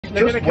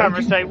Look at the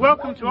camera, say,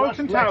 welcome to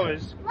Alton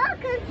Towers.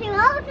 Welcome to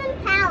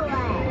Alton Towers.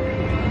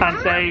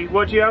 And say,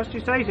 what else do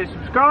you say? Say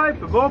subscribe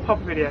for more pop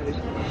videos.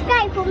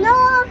 Subscribe for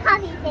more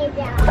puppy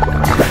videos.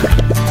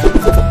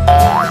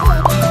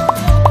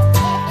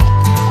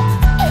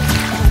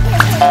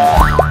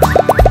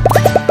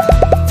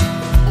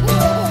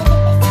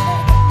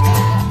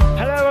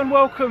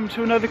 Welcome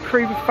to another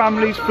Creeber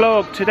Families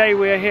vlog. Today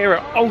we are here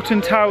at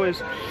Alton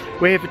Towers.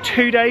 We're here for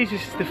 2 days.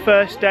 This is the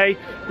first day.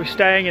 We're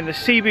staying in the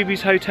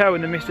CBeebies hotel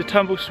in the Mr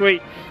Tumble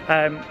suite.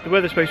 The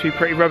weather's supposed to be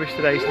pretty rubbish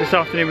today, so this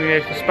afternoon we're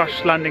going to go to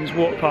Splash Landings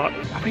water park.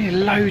 I've been here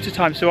loads of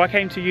times. So I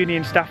came to uni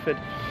in Stafford,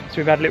 so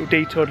we've had a little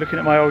detour looking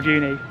at my old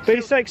uni. But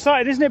it's so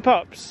exciting, isn't it,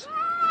 Pops?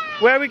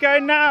 Where are we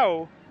going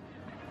now?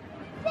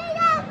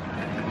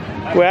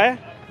 Where?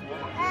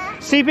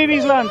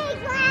 CBeebies Land.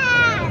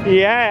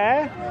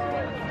 Yeah.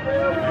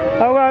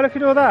 Oh wow, look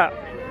at all that.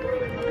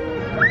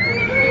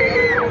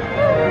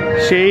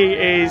 She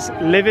is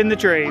living the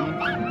dream.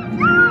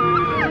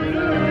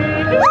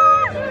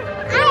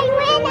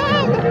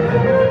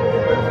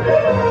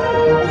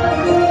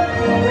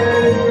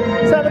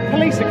 Is that the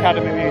police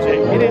academy music?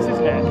 It is,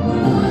 isn't it?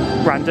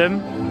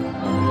 Random.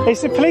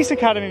 It's the police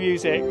academy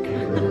music.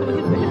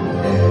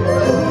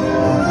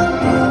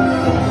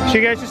 Should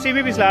we go to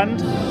CBeebies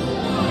Land?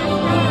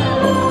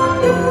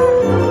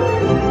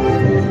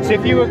 So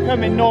if you were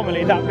coming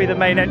normally, that would be the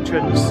main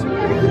entrance.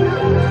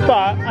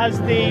 But as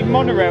the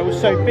monorail was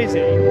so busy,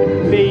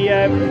 the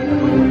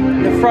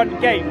front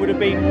gate would have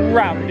been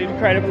rammed and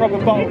created a proper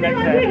bottleneck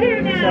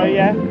there. So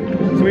yeah,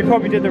 so we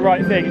probably did the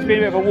right thing. It's been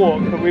a bit of a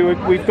walk, but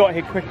we've got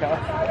here quicker.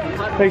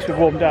 At least we've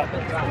warmed up.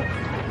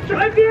 Should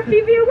I be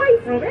away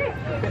from it?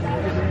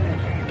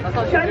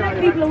 Should I let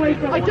people away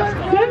from it?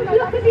 Don't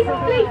look at this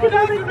inflated,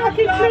 it's not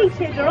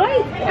inflated,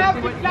 alright?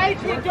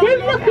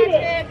 Don't look at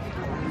it!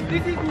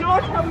 This is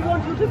not how we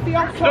want you to see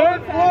us.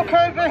 Don't walk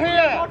over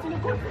here!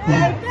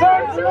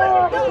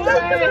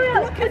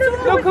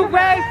 Look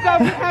away, so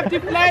we have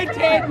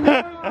deflated!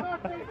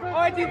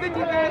 Oh, it is a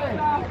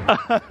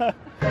disaster!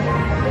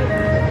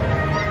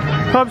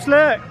 Pops,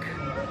 look!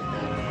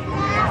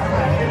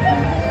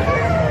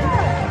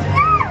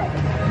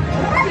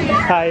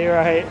 Hi, you're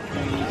right.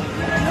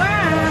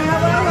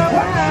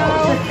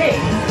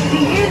 Do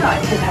you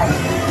like to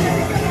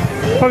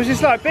paint? Pops,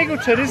 it's like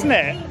Bigleton, isn't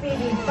it?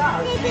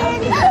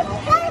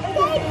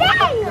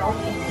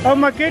 Oh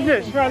my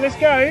goodness, right, let's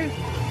go.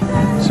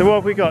 So what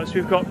have we got? So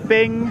we've got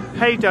Bing,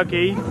 Hey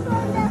Dougie,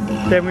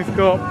 then we've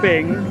got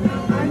Bing,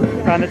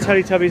 and the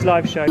Teletubbies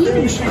live show.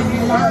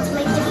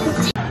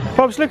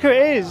 Pops, look who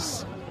it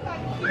is.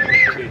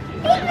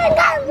 Let's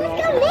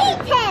go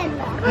meet him.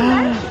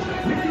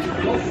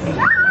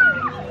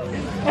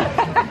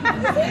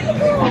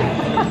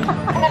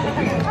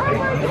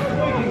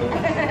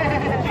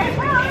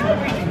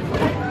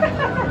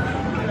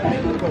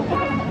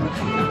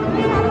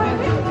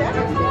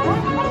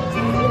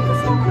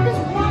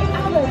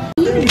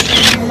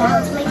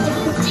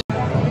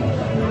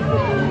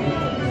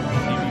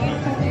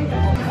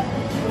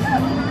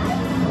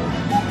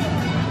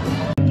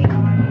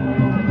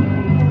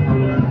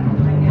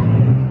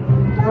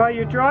 Right,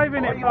 you're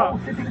driving it, Pop.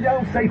 Sitting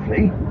down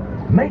safely.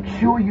 Make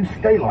sure you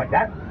stay like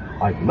that.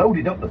 I've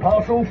loaded up the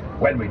parcels.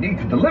 When we need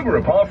to deliver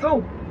a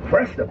parcel,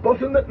 press the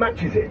button that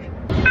matches it.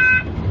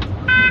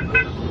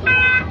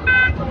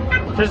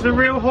 Does the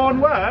real horn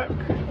work?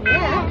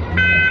 Yeah.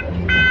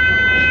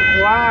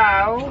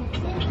 Wow.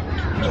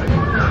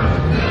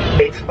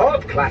 It's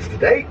art class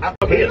today.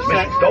 Here's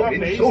Mrs.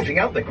 Dobbins sorting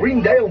out the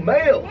Greendale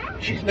mail.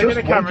 She's Look just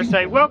at the camera, waiting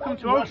say, welcome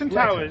to for the Alton last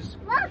letter. Towers.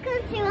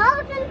 Welcome to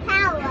Alton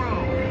Towers.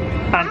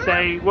 And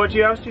say, what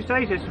else do you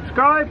say? Say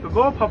subscribe for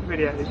more pop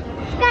videos.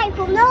 Subscribe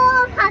for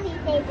more puppy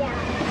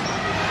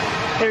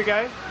videos. Here we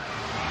go.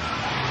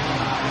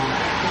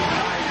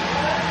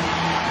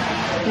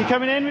 You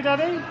coming in with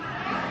Daddy?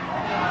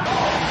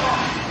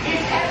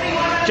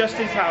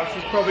 Justin's House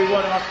is probably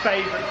one of my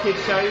favourite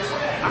kids shows.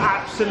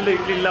 I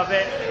absolutely love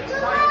it.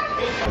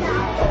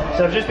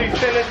 So I've just been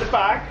filling the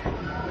bag,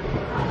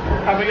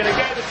 and we're going to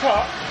get to the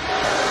top.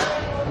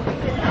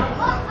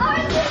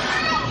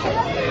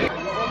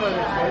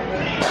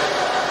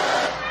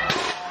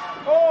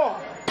 Oh,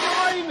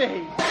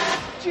 blimey!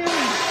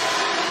 Jeez!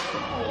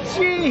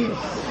 Jeez!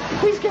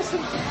 Please get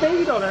some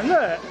speed on it,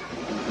 look!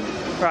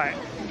 Right.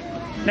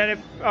 No,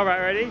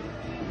 alright, ready?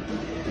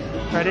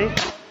 Ready?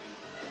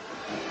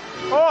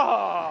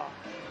 Oh!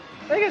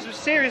 I think it's some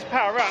serious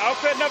power. Right, I'll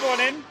put another one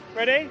in.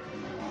 Ready?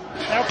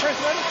 Now press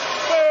one.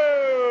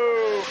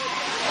 Boo!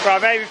 Right,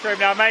 I'm aiming for him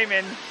now, I'm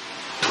aiming.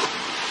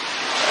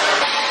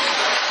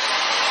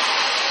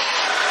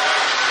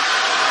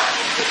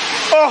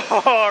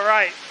 Oh,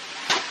 right.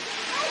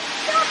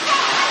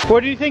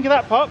 What do you think of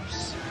that,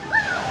 Pops?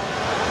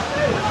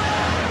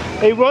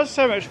 It was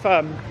so much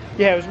fun.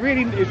 Yeah, it was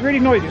really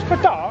noisy. It's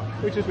quite dark,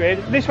 which was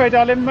weird. This way,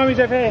 darling. Mummy's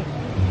over here.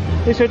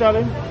 This way,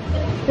 darling.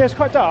 Yeah, it's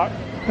quite dark.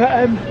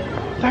 But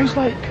those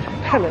like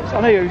pellets,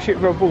 I know you shoot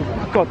real balls,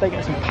 but God, they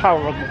get some power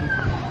on them.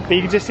 But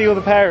you can just see all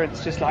the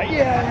parents just like,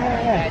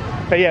 yeah.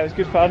 But yeah, it was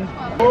good fun.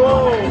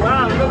 Oh,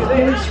 wow, look at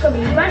this.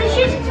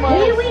 Vanishes,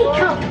 here we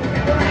come.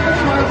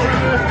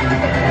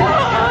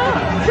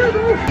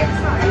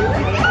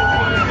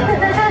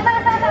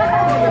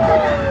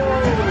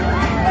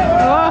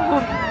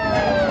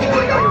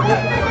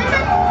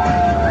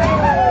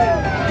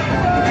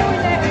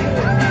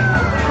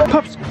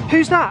 Pops,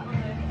 who's that?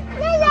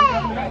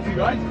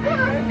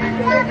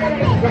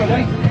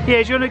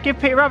 Yeah, do you want to give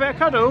Peter Rabbit a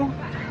cuddle?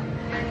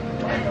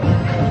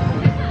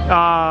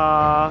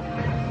 Ah,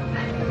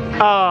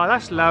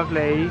 that's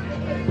lovely.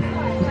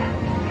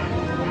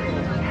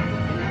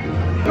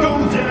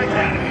 Golden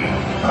Academy,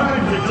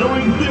 time to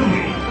join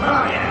Billy,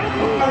 Ryan,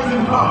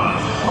 and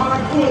Oz on a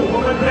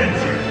global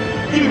adventure.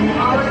 You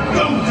are a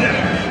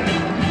go-getter.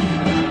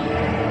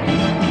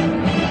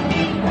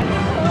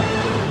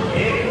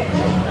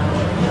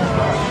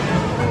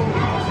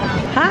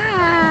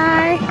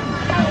 Hi!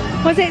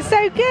 Was it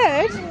so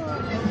good?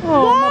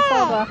 Oh, my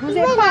bother. Was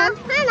it fun?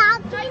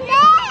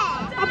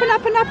 Up and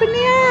up and up in the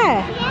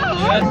air.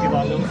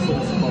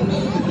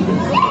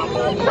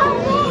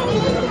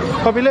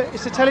 Bobby, look,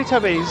 it's the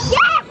Teletubbies.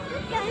 Yes!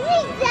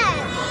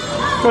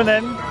 Go on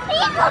then.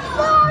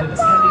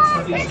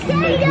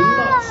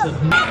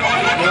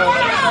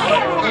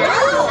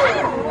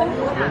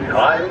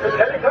 Time for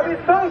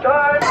Teletubbies fun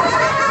time!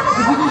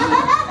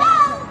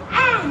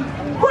 And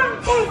 1,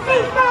 2,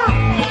 3, 4.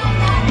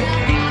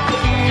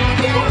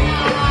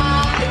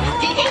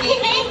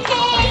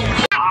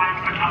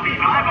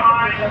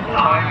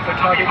 Time for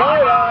Tubby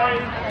bye-bye.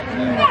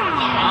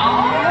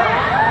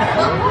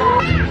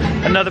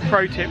 Another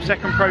pro tip,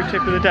 second pro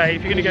tip of the day,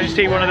 if you're going to go and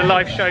see one of the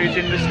live shows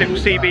in this little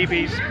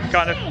CBeebies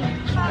kind of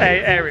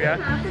area,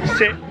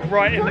 sit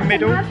right in the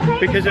middle,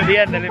 because at the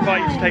end they'll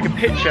invite you to take a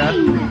picture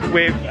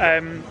with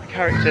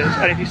characters,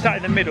 and if you sat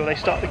in the middle they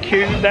start the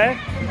queue there,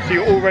 so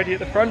you're already at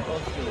the front.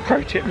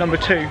 Pro tip number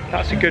 2,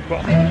 that's a good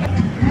one.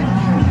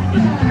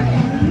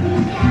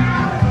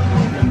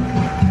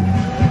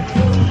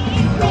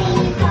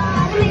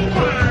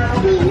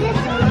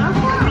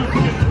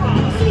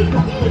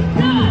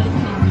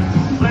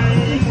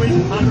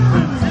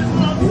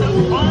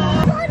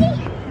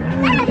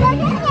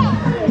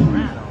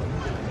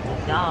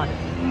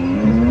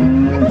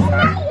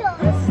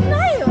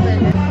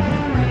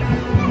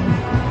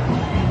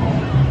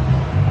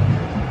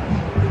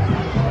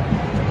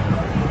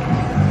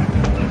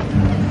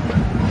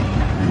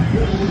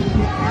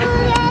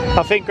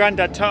 I think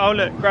oh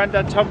look,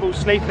 Grandad Tumble's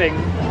sleeping.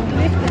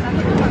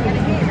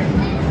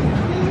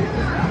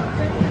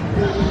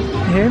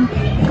 Hear him?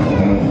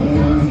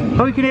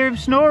 Oh, you can hear him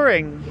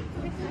snoring.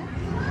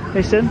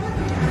 Listen.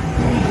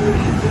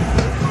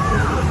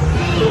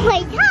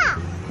 Wake up!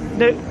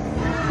 No.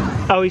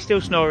 Oh, he's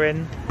still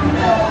snoring.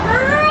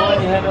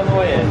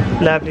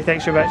 Lovely,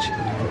 thanks very much.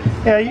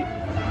 Yeah,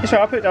 it's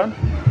alright, I'll put it down.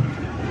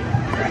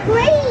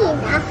 Green!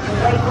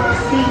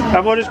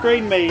 And what does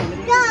green mean?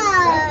 Go!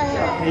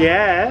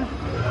 Yeah.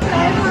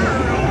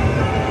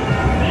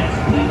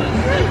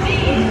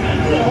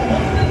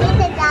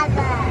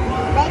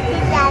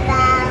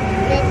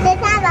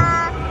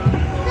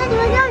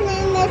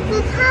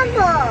 Mr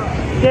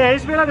Tumble! Yeah,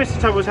 it's a bit like Mr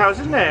Tumble's house,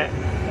 isn't it?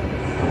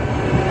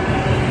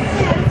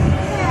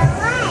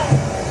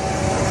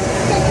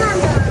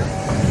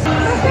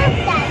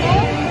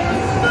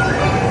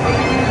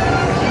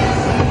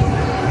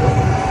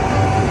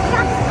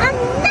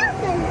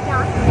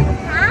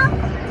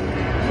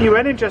 You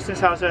went in Justin's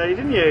house early,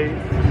 didn't you?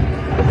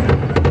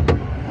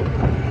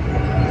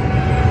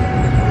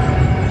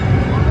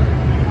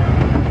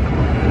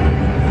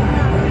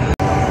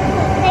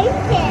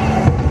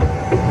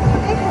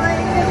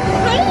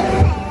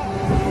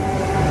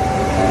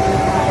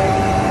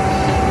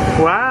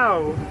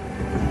 Wow,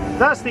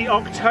 that's the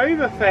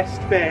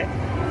Oktoberfest bit.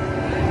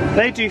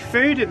 They do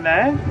food in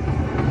there.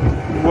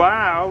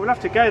 Wow, we'll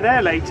have to go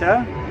there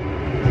later.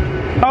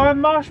 Oh,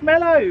 and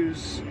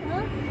marshmallows.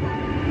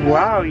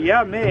 Wow,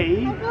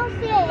 yummy.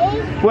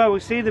 Well, we'll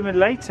see them in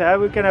later.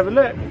 We're going to have a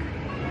look.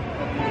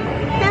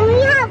 Can we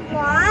have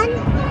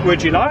one?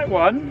 Would you like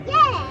one?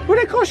 Yeah.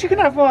 Well, of course you can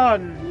have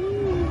one.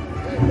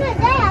 Look,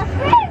 they have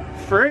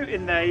fruit. Fruit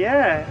in there,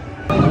 yeah.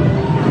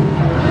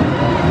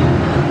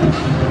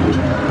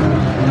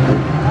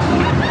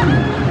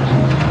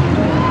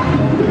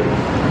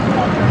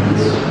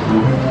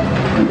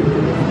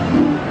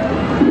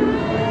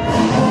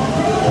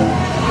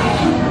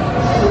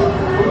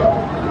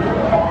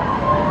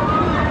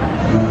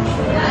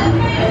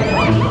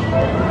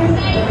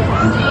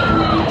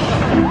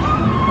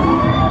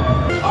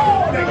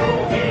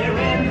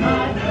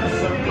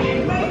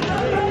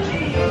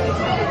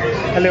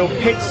 A little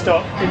pit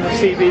stop in the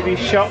CBeebies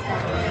shop.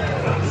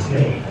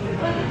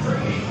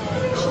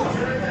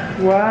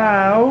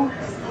 Wow.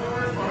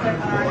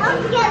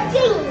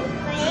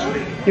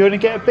 You want to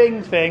get a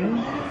Bing thing?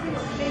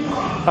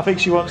 I think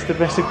she wants the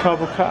best of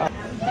cardboard cutout.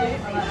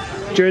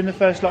 During the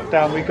first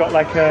lockdown we got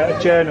like a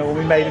journal.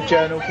 We made a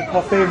journal for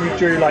Poppy and we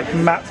drew like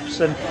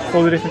maps and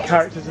all the different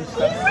characters and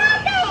stuff.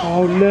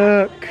 Oh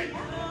look!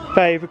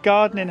 Babe, a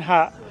gardening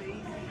hat.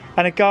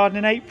 And a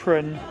gardening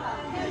apron.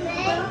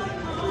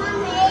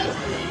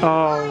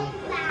 Oh.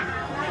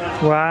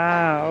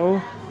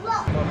 Wow.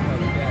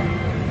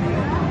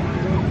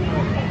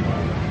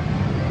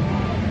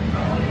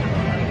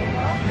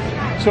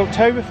 So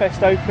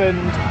Oktoberfest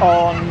opened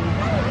on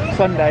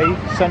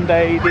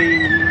Sunday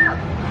the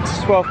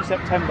 12th of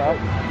September.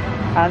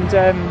 And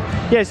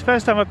yeah, it's the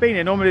first time I've been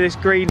here. Normally this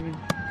green,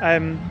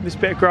 this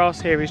bit of grass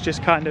here is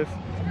just kind of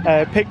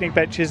picnic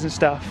benches and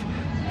stuff.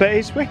 But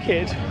it's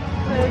wicked.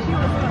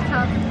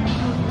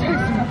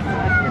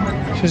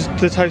 Just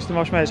the toast and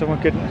marshmallows, oh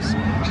my goodness.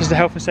 Just a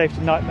health and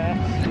safety nightmare.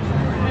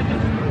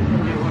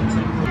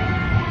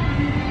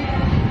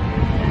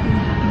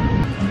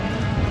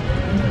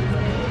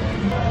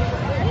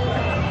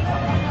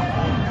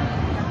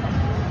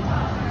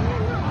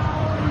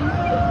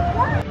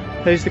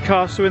 There's the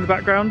castle in the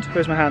background.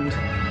 Where's my hand?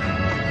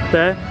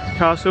 There, the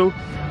castle.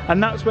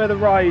 And that's where the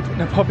ride,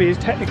 now Poppy is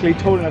technically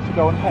tall enough to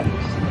go on Hex,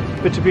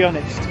 but to be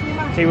honest,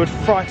 he would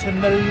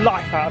frighten the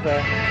life out of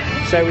her.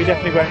 So we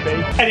definitely won't be.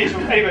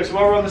 Anyway, so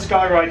while we're on the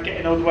Sky Ride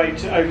getting all the way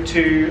over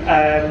to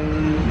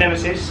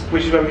Nemesis,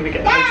 which is where we're going to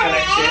get the hotel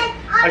exit,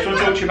 I just want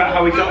to talk to you about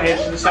how we got here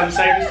to the Sun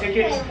Savers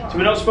tickets. So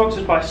we're not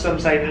sponsored by Sun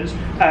Savers,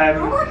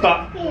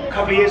 but a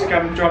couple of years ago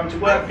I was driving to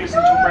work,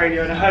 listening to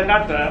radio, and I heard an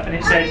advert and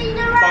it said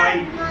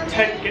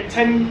get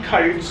 10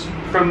 codes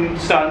from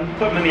Sun,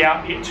 put them in the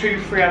app, you get 2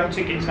 free adult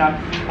tickets. Now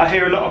I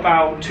hear a lot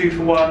about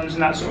 2-for-1s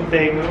and that sort of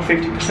thing, or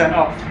 50%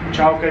 off,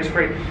 child goes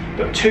free,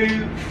 but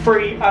 2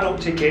 free adult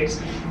tickets.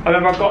 I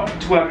remember I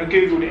got to work, I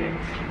googled it,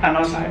 and I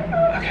was like,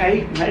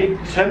 okay,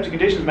 terms and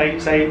conditions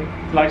make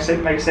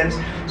sense.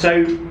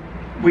 So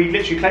we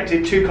literally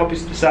collected 2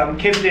 copies of the Sun.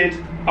 Kim did,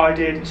 I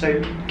did.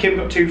 So Kim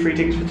got 2 free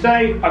tickets for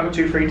today. I got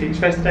 2 free tickets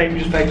for yesterday. We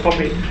just paid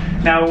Poppy.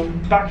 Now,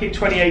 back in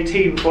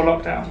 2018, before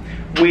lockdown,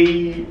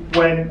 we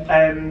went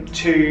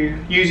to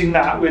using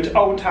that. We went to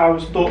Alton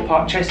Towers, Thorpe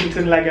Park,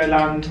 Chessington,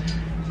 Legoland,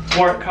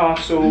 Warwick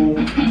Castle,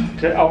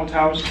 to Alton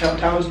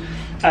Towers,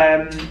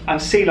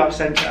 and Sea Life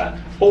Centre.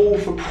 All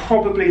for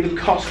probably the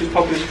cost, because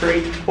Poppy was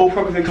free. All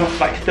probably cost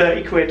like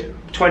 30 quid.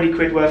 20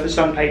 quid worth of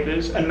Sun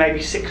papers and maybe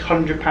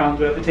 £600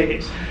 worth of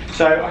tickets.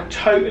 So I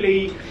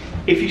totally,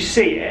 if you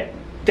see it,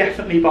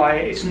 definitely buy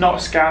it. It's not a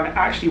scam, it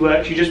actually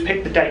works. You just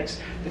pick the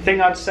dates. The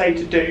thing I'd say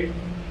to do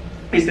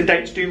is the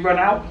dates do run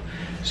out.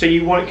 So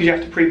you want it, because you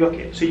have to pre-book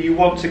it. So you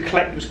want to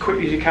collect them as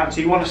quickly as you can. So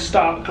you want to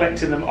start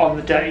collecting them on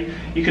the day.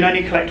 You can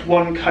only collect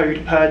 1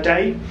 code per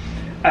day.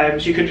 So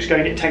you could just go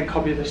and get 10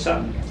 copies of the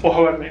Sun, or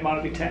however it might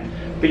not be 10.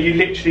 But you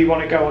literally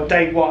want to go on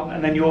day 1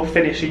 and then you'll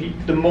finish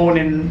the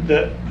morning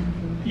that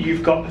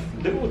you've got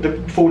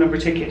the full number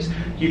of tickets.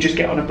 You just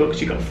get on a book, so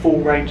you've got a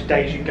full range of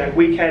days. You can go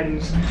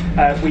weekends,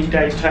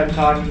 weekdays, term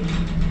time.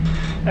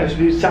 It's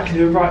exactly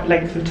the right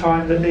length of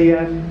time that the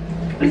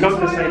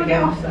government said.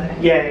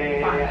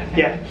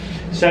 Yeah.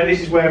 So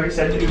this is where it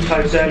said it was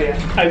closed earlier.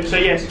 So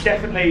yes,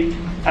 definitely.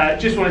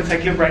 Just wanted to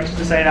take a little break just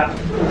to say that.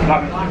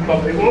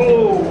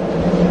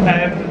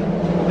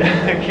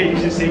 You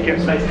should see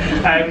Kim's face.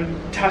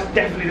 That's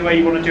definitely the way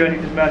you want to do any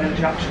of the Merlin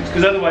attractions,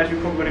 because otherwise we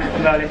probably would have got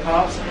the Merlin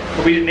pass,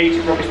 but we didn't need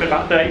to probably spend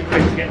about 30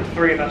 quid to get the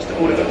 3 of us to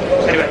order them.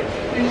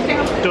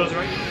 Anyway, doors are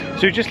open.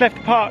 So we just left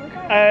the park.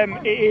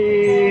 It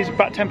is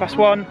about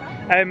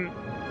 1:10.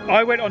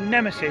 I went on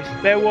Nemesis.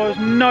 There was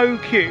no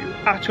queue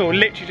at all.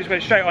 Literally just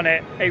went straight on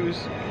it. It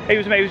was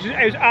amazing.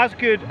 It was as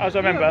good as I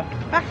remember.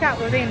 Back out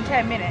within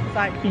 10 minutes,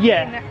 like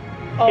yeah,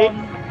 on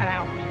and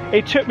out.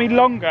 It took me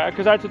longer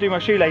because I had to do my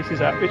shoelaces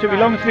up. It took me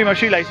longer to do my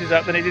shoelaces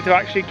up than it did to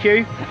actually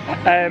queue.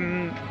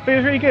 But it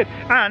was really good.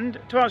 And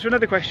to answer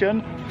another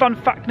question, fun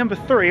fact number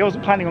 3, I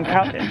wasn't planning on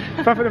counting.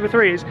 Fun fact number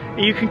 3 is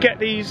you can get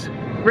these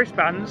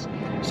wristbands.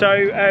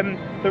 So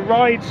the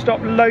ride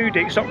stopped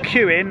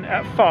queuing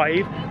at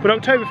 5, but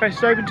Oktoberfest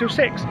is open till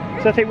 6.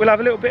 So I think we'll have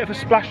a little bit of a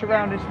splash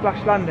around in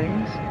Splash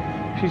Landings.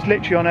 She's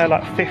literally on her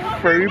like 5th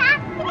froob.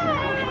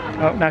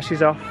 Oh, now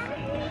she's off.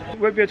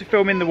 Won't be able to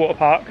film in the water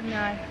park.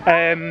 No.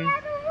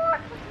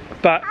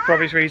 But for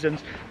obvious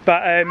reasons.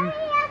 But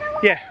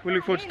yeah, we'll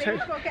look forward to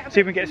see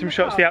if we can get some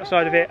shots of the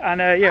outside of it.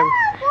 And yeah,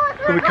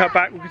 when we cut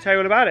back, we can tell you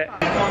all about it.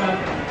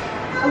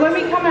 And when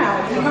we come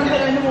out, we can't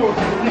go in the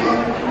water.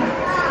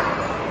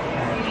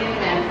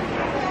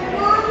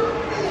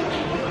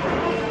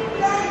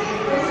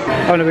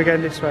 Oh no, we're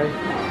going this way.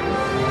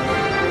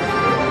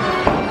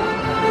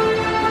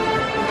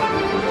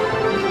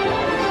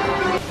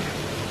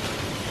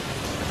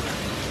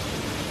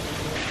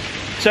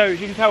 So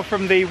as you can tell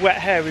from the wet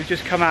hair, we've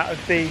just come out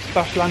of the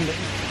Splash Landing.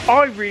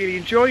 I really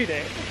enjoyed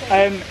it.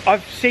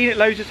 I've seen it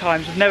loads of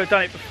times, I've never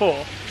done it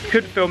before.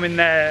 Couldn't film in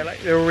there, like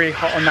they were really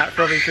hot on that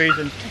for obvious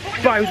reasons.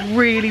 But it was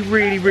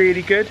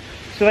really good.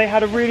 So they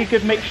had a really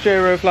good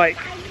mixture of like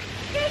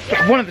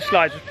one of the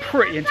slides was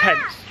pretty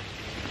intense.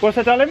 What's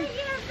that, darling?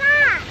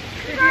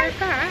 We're going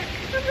back.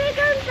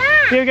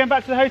 You're going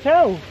back to the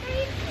hotel?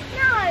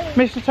 No.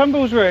 Mr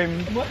Tumble's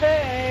room.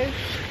 Woohoo!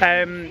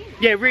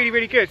 Yeah,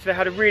 really good. So they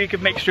had a really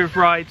good mixture of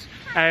rides,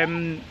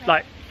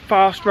 like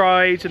fast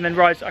rides and then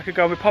rides that I could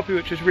go on with Poppy,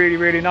 which was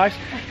really nice.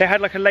 They had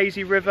like a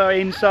lazy river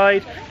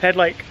inside. They had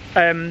like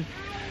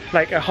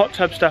like a hot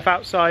tub stuff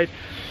outside.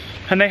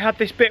 And they had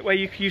this bit where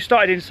you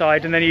started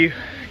inside and then you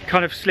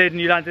kind of slid and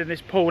you landed in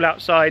this pool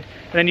outside,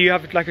 and then you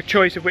have like a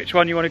choice of which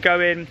one you want to go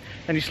in,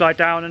 then you slide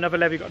down another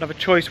level, you've got another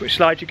choice which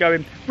slide you go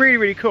in. Really,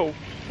 really cool.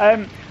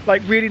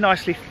 Like really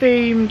nicely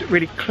themed,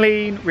 really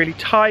clean, really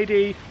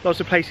tidy, lots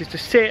of places to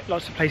sit,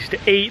 lots of places to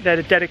eat. They're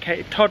a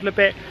dedicated toddler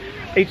bit.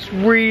 It's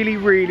really,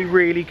 really,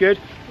 really good.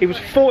 It was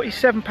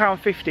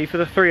 £47.50 for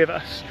the 3 of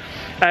us,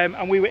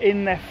 and we were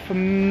in there for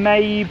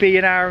maybe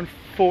an hour and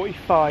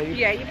 45.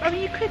 Yeah, I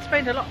mean you could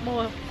spend a lot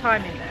more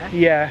time in there.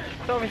 Yeah.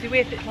 But obviously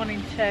we're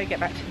wanting to get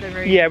back to the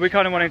room. Yeah, we're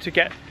kind of wanting to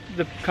get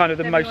the kind of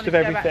the most of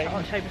everything. Go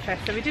back to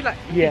Oktoberfest, so we did like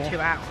 2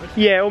 hours.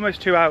 Yeah, almost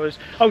 2 hours.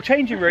 Oh,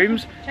 changing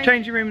rooms.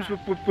 Changing rooms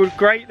were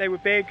great. They were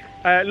big.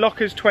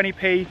 Lockers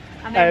 20p.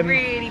 And they're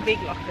really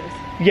big lockers.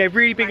 Yeah,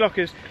 really big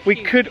lockers. We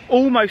could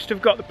almost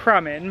have got the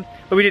pram in,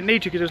 but we didn't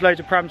need to because there's loads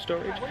of pram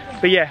storage.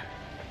 But yeah,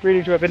 really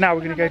enjoyed it. But now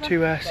we're going to go to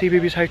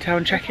CBeebies Hotel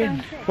and check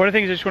in. One of the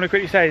things I just want to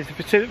quickly say is the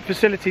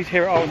facilities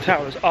here at Alton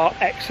Towers are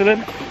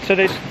excellent. So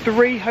there's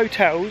 3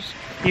 hotels.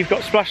 You've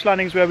got Splash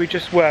Landings where we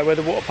just were, where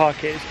the water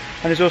park is.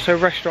 And there's also a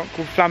restaurant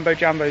called Flambeau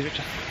Jambos, which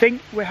I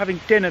think we're having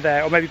dinner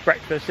there, or maybe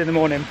breakfast in the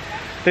morning.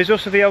 There's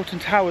also the Alton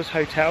Towers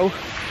Hotel,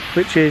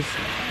 which is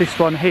this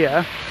one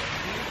here.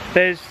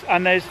 There's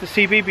the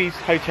CBeebies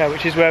Hotel,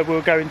 which is where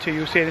we'll go into,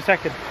 you'll see in a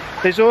second.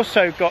 There's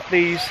also got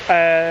these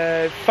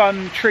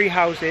fun tree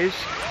houses,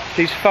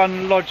 these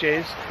fun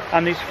lodges,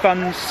 and these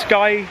fun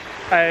sky,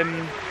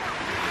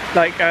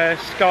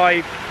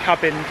 sky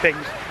cabin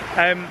things.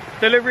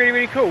 They look really,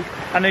 really cool,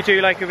 and they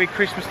do like a big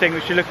Christmas thing,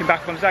 which you're looking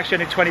back on. It's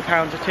actually only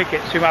 £20 a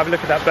ticket, so you might have a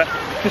look at that. But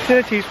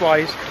facilities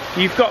wise,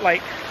 you've got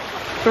like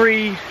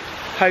 3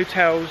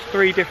 hotels,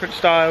 3 different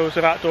styles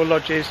of outdoor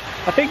lodges,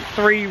 I think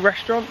 3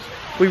 restaurants.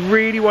 We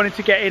really wanted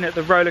to get in at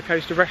the roller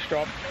coaster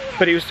restaurant,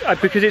 but it was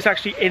because it's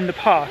actually in the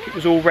park, it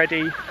was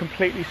already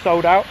completely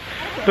sold out.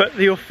 But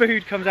your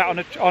food comes out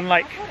on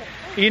like,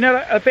 you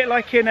know, a bit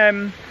like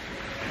in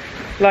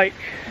like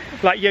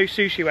Yo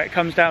Sushi, where it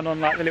comes down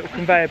on like the little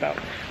conveyor belt.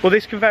 Well,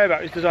 this conveyor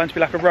belt is designed to be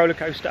like a roller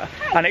coaster,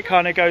 and it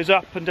kind of goes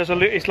up and does a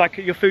loop. It's like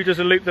your food does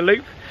a loop the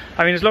loop.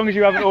 I mean, as long as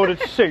you haven't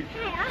ordered soup,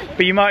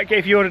 but you might get,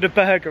 if you ordered a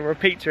burger or a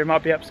pizza, it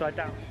might be upside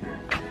down.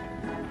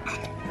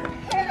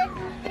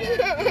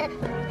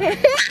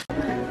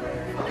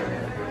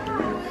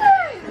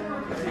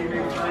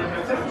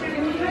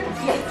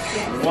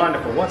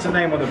 Wonderful. What's the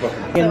name of the book?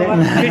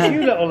 It's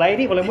you, little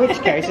lady. Well, in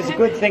which case, it's a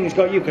good thing it's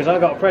got you, because I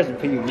got a present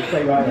for you. You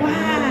stay right there.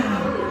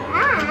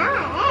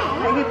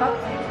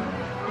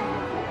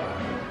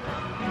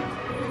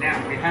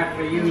 Now we have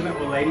for you,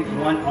 little lady,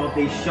 one of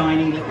these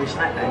shiny little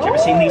snap bags. You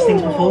ever seen these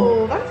things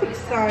before? Oh, that's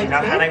exciting. Do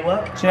you know how they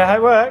work? Do you know how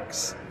it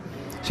works?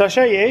 Shall I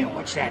show you?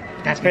 Watch that.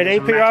 Dad's Ready?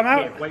 Put your arm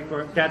out. Yeah, wait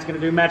for it. Dad's going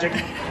to do magic.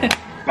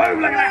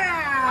 Boom! Look at that.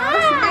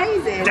 That's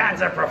amazing.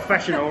 Dad's a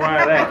professional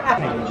right there.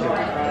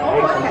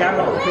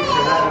 Download a picture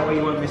of that, that way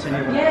you won't miss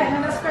anything. Yeah,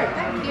 no, that's great.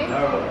 Thank you.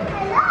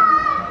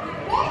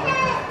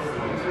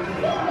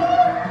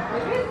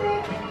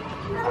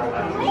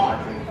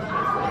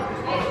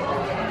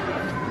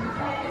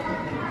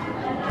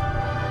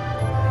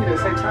 You look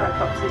so tired,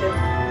 Popsy.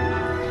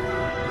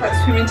 That's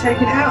swimming,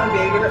 taking it out and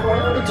being a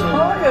little bit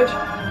tired.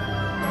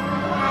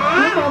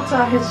 How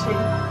tired is she?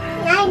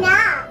 I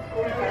know.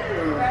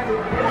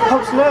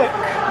 Pops, look.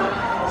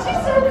 She's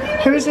so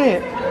cute. Who is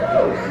it?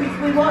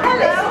 We want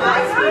hello.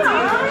 Hi, sweetie.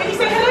 Can you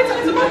say hello to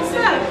Little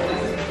Monster?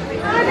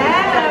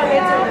 Hello,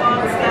 Little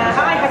Monster.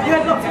 Hi, have you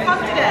had lots of fun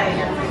today?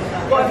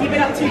 What have you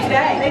been up to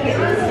today?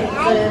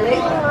 I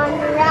went on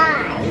the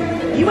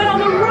ride. You went on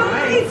the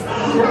rides?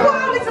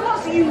 Wow, Little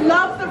Monster, you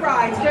love the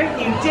rides, don't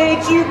you?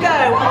 Did you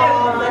go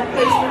on the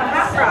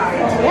Hat ride?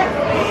 Yep.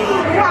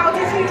 Wow,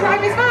 did you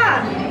drive his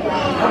van?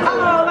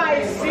 Oh, that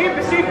is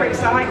super, super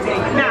exciting.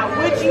 Now,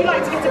 would you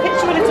like to get a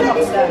picture with Little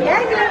Monster? Yeah,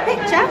 you want a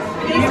picture?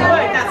 You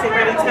would, that's it,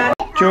 ready, turn.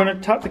 Do you want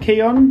to tap the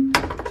key on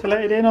to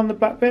let it in on the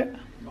back bit?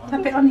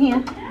 Tap it on here.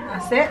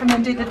 That's it, and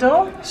then do the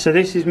door. So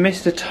this is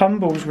Mr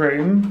Tumble's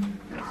room.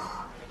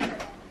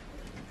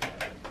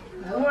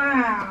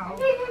 Wow.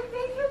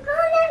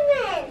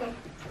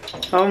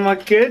 Oh my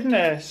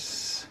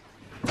goodness.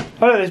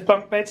 Oh look, there's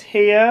bunk beds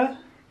here.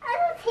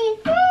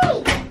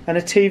 And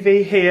a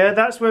TV here.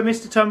 That's where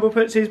Mr Tumble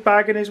puts his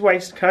bag and his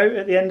waistcoat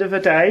at the end of the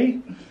day.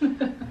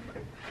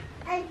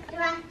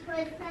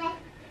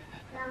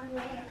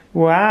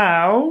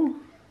 Wow.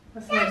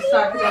 That's the most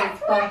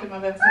psychedelic bathroom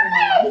I've ever seen in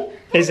my life.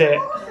 Is it?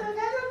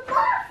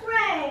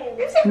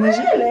 Is it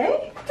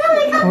really?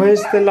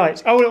 Where's the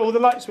lights? Oh look, all the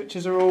light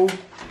switches are all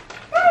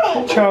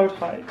child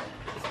height.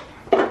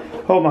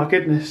 Oh my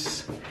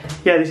goodness.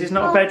 Yeah, this is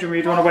not a bedroom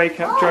you'd want to wake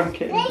up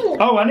drunk in.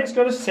 Oh, and it's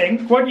got a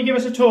sink. Why don't you give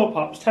us a tour,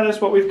 Pops? Tell us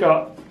what we've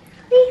got.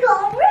 We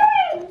got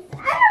rooms.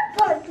 I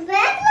don't put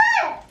bed,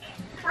 look.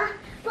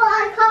 But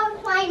I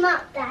can't climb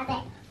up,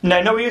 Daddy.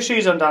 No, not with your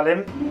shoes on,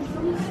 darling.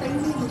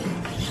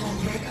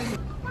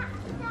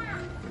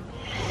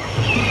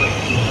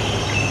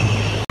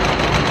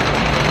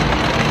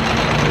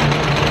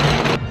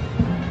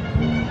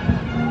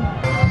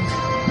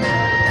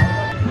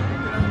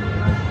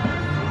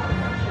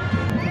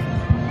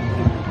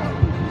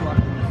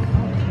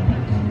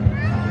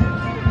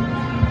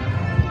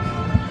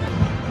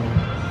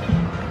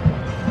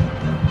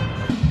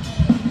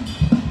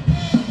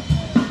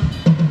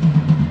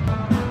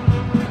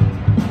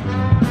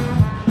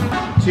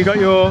 you got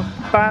your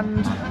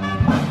band,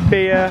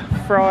 beer,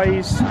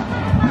 fries,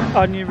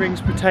 onion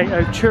rings,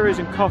 potato, churros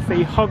and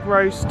coffee, hog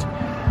roast,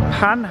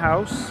 pan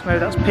house, maybe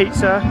that's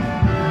pizza,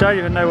 don't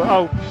even know what,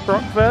 oh,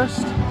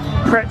 bratwurst,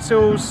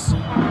 pretzels,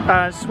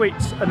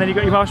 sweets, and then you've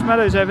got your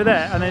marshmallows over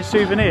there, and then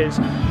souvenirs.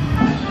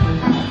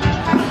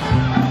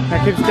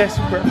 Now Kim's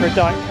desperate for a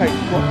Diet Coke.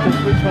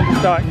 Which one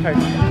does Diet Coke?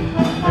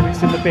 Maybe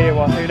it's in the beer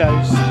one, who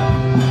knows?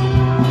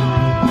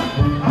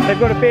 They've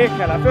got a beer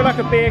keller. I feel like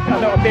a beer,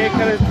 not a beer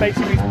keller,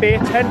 basically means beer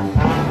tent.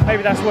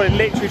 Maybe that's what it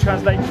literally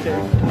translates to.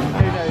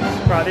 Who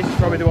knows? Right, this is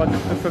probably the one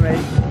for me.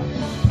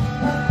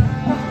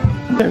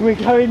 So we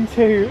go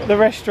into the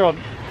restaurant,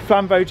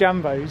 Flambeau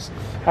Jambos,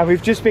 and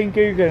we've just been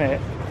Googling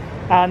it.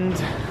 And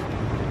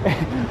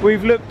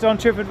we've looked on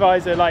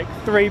TripAdvisor like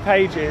 3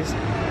 pages,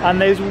 and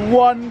there's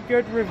one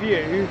good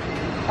review,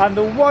 and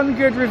the one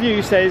good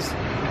review says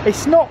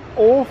it's not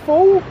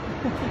awful,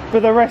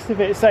 but the rest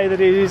of it say that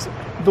it is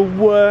the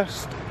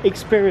worst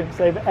experience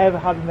they've ever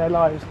had in their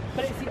lives.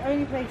 But it's the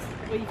only place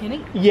where you can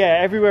eat. Yeah,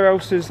 everywhere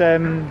else is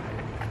kind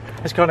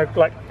of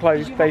like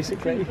closed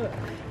basically.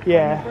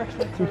 Yeah,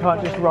 you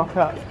can't just rock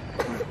up.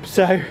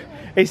 So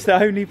it's the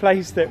only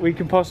place that we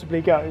can possibly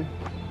go.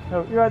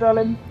 Oh, you right,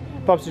 darling?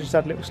 Bob's just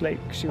had a little sleep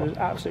because she was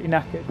absolutely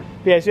knackered.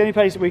 But yeah, it's the only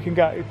place that we can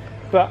go.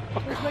 But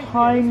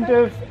kind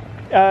of,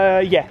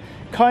 yeah,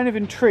 kind of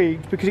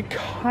intrigued because it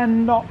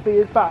cannot be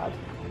as bad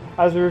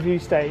as the review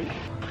state.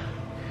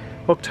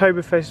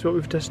 Oktoberfest is what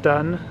we've just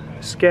done.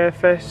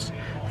 Scarefest,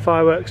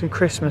 fireworks and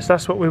Christmas.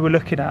 That's what we were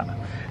looking at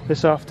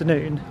this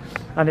afternoon.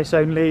 And it's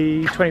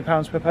only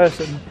 £20 per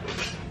person.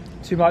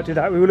 So we might do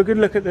that. We were going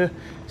to look at the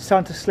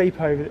Santa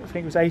sleepover. I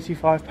think it was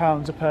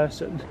 £85 a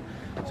person.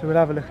 So we'll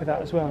have a look at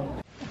that as well.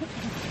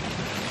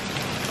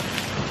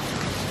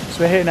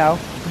 So we're here now.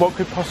 What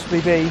could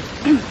possibly be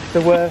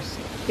the worst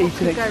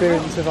eating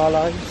experience of our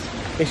lives?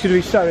 It's going to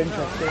be so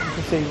interesting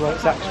to see what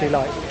it's actually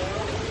like.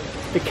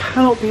 It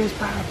cannot be as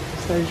bad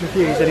as those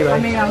reviews anyway. I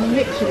mean, I'm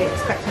literally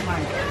expecting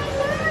like...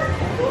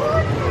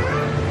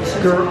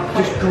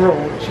 Just gruel,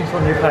 which is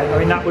on your plate. I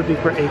mean, that would be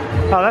pretty...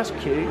 Oh, that's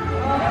cute.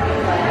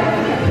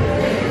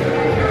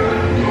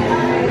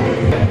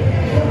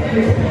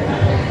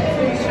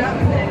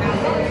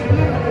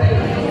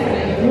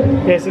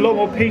 Yeah, it's a lot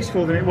more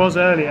peaceful than it was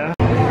earlier.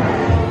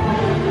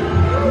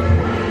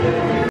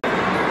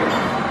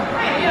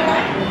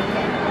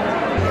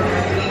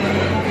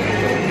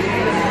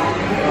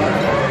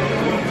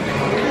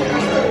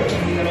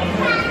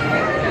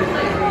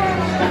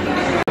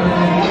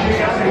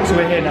 So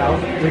we're here now,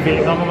 we've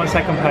eaten, I'm on my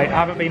second plate. I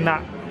haven't been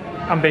that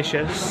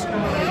ambitious.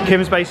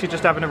 Kim's basically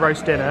just having a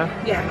roast dinner.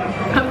 Yeah,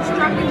 I was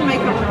struggling to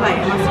make up the plate,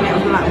 I must admit. I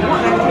was like,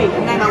 what left eat?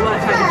 And then I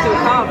worked out to do a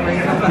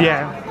carvery.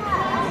 Yeah.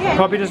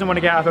 Poppy doesn't want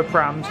to get out of her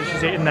pram, so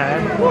she's eating there.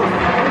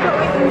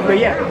 But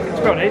yeah,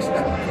 to be honest,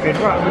 it's good.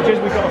 Right,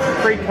 we've got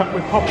a free cup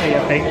with Poppy,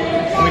 I think,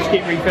 and we just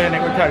keep refilling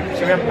it with Coke,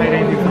 so we haven't paid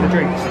anything for the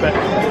drinks. But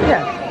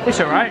yeah, it's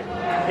alright.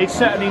 It's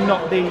certainly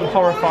not the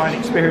horrifying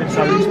experience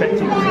I was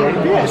expecting it to be.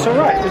 But yeah, it's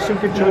alright. There's some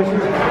good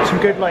choices, some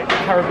good like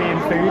Caribbean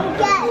food.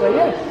 So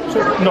yeah,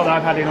 not that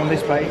I've had it on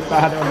this plate, but I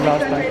had it on the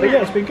last plate. But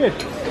yeah, it's been good.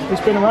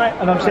 It's been alright,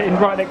 and I'm sitting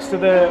right next to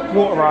the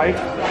water ride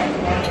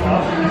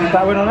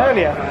that went on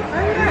earlier.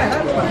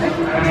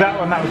 That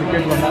one, that was a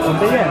good one, that one.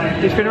 But yeah,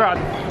 it's been alright.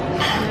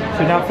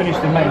 So now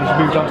finished the main,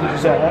 we've moved on to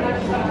dessert.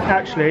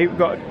 Actually, we've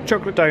got a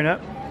chocolate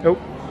donut. Oh,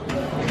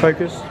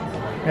 focus.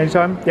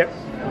 Anytime? Yep.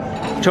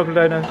 Chocolate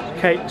donut,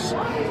 cakes.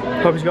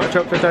 Poppy's got a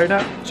chocolate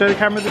donut. Show the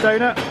camera the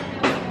donut.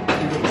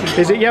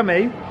 Is it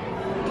yummy?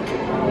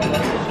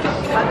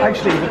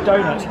 Actually, the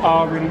donuts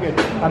are really good,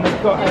 and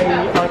they've got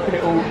like a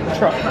little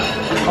truck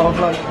of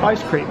like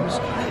ice creams,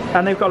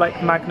 and they've got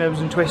like magnums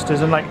and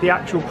twisters and like the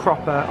actual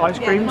proper ice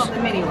creams. Not the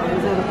mini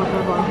ones, they're the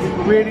proper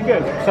ones. Really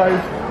good. So,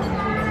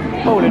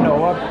 all in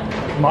all,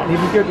 I might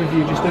leave a good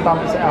review just to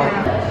balance it out.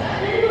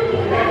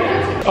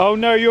 Oh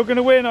no, you're going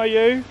to win, are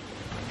you?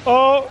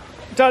 Oh,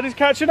 Daddy's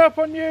catching up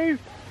on you.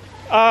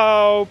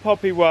 Oh,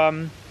 Poppy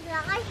won.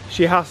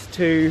 She has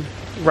to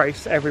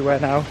race everywhere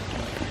now.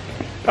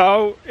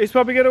 Oh, is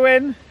Poppy going to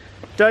win?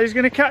 Daddy's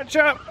going to catch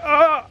up.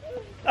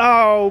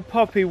 Oh,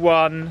 Poppy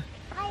won.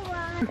 I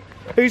won.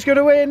 Who's going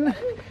to win?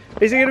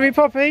 Is it going to be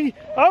Poppy?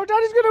 Oh,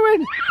 Daddy's going to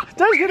win.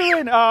 Daddy's going to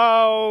win.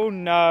 Oh,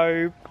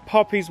 no.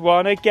 Poppy's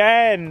won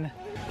again.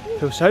 I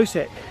feel so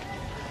sick.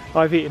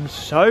 I've eaten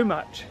so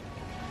much.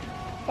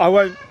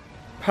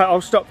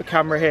 I'll stop the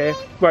camera here.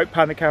 Won't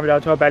pan the camera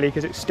down to our belly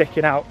because it's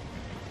sticking out.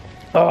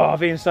 Oh,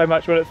 I've eaten so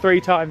much. Well, 3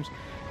 times.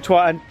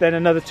 And then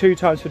another 2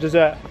 times for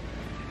dessert.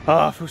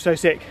 Oh, I feel so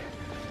sick.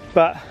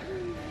 But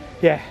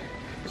yeah,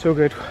 it's all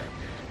good.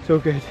 It's all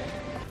good.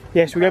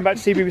 Yeah, so we're going back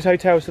to CBeebies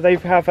Hotel. So they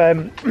have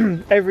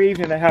every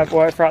evening they have,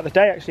 well, throughout the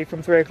day actually,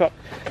 from 3 o'clock,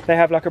 they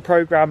have like a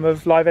program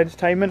of live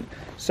entertainment.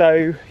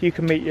 So you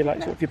can meet your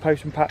like sort of your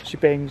postman Pats, your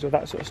Bings, or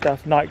that sort of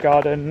stuff, night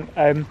garden,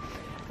 and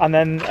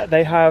then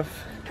they have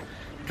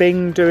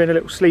Bing doing a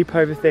little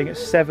sleepover thing at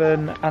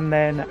 7, and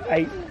then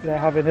 8 they're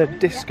having a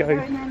disco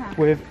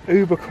with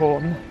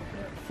Ubercorn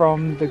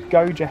from the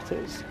Go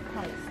Jetters.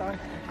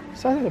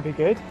 So I think that'd be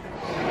good.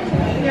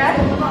 Yeah?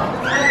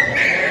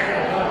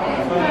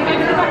 Go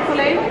to the back,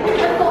 Colleen.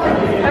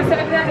 I'll sit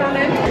over there,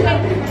 darling.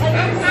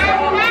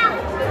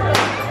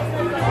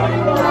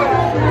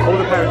 All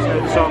the parents know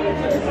the song.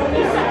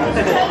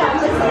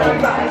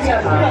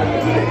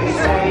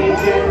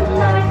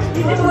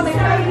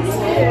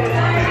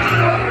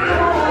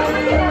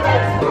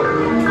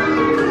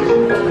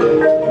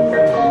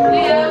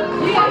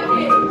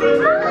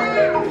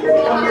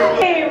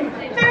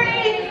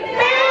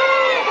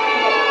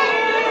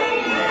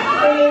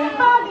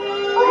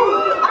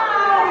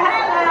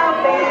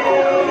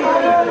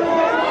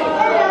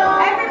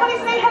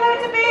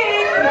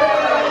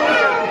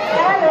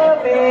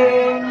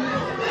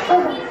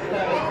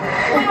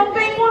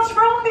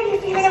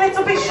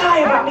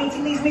 About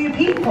meeting these new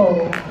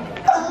people.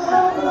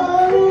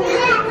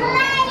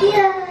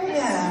 Yes.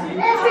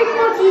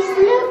 Everybody's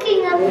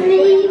looking at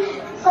me.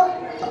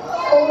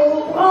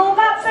 Oh,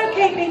 that's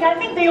okay, Bing. I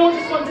think they all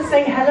just want to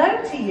say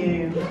hello to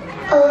you.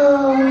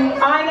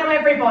 I know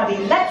everybody.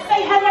 Let's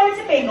say hello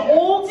to Bing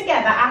all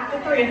together after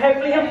 3, and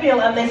hopefully he'll feel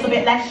a little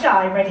bit less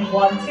shy. Ready?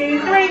 1, 2,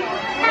 3.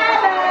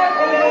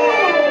 Hello,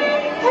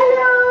 Bing.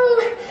 Hello.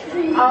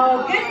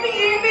 Oh, good for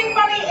you, Big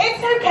Bunny.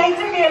 It's okay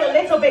to feel a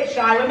little bit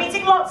shy. We're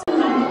meeting lots of...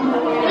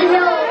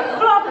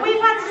 Vlog,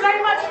 we've had so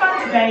much fun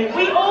today.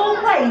 We all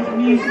played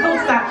musical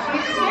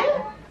statues.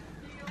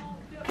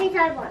 Please,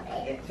 I want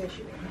it.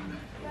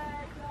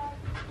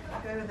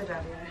 Go with the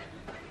daddy.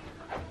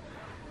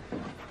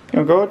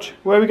 Oh, Gorge,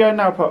 where are we going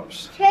now,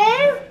 Pops?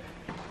 To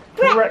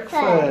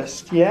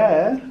Breakfast.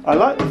 Yeah. I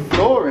like the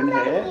floor in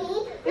here.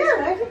 Look, they're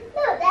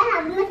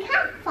having a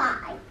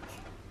campfire.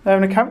 They're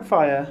having a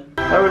campfire.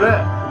 Oh,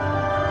 look.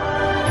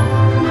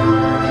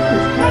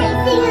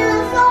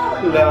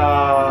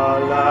 La la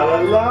la la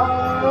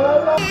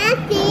la.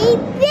 Happy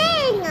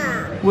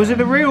Bing! Was it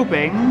the real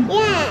Bing?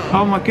 Yeah.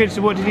 Oh my goodness,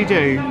 what did he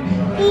do?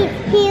 He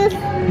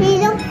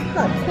looked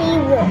what he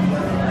was.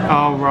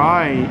 Oh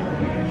right.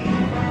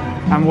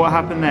 And what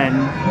happened then?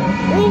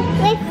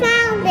 We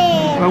found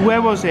him. Well,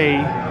 where was he?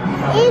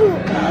 In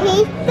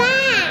his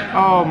bag.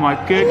 Oh my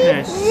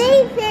goodness. He's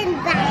sleeping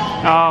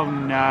bag. Oh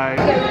no.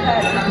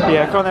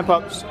 Yeah, come on then,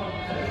 Pops.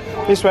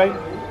 This way.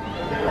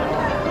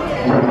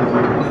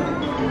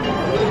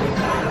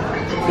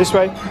 This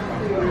way.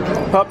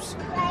 Pops.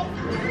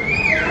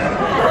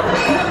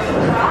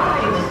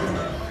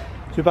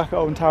 So we're back at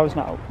Alton Towers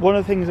now. One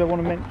of the things I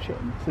want to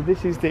mention, so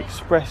this is the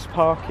express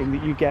parking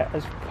that you get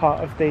as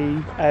part of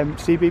the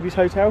CBeebies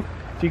hotel.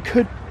 So you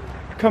could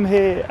come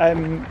here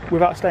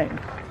without staying,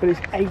 but it's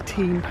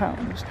 £18.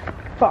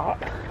 But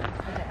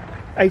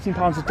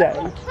 £18 a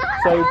day.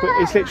 So but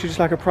it's literally just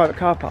like a private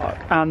car park.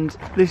 And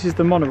this is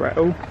the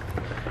monorail.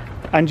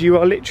 And you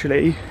are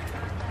literally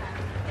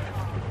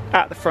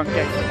at the front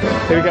gate.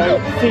 Here we go,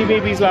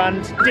 CBeebies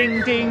land,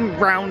 ding ding,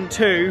 round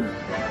 2.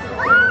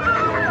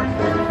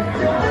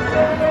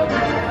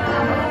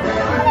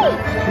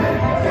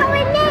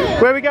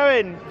 Where are we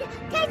going? To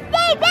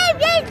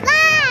CBeebies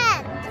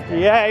land!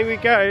 Yeah, here we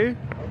go.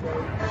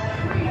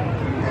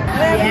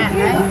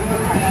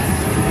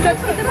 Go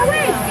put them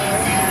away.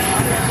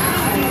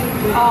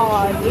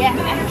 Oh, yeah.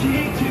 Do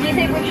you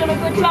think we've done a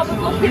good job of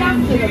looking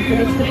after them for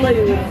Mr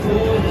Blue?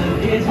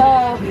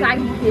 Oh,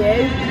 thank you.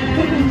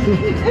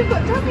 They've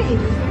got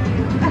dummies.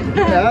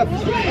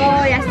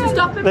 Oh, yes, to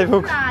stop them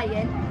from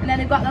crying. And then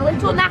they've got their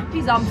little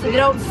nappies on so they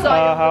don't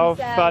soil how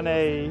themselves.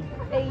 funny.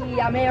 Hey,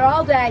 I'm here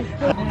all day.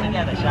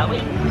 Together, shall we?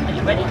 Are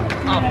you ready?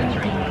 After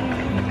 3.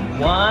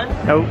 1,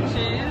 Nope.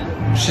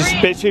 2, She's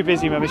a bit too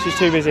busy, Mummy. She's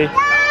too busy.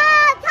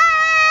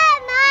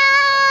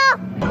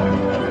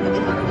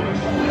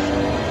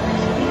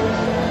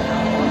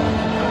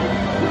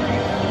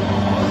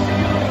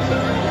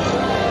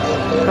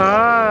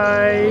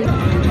 Hi.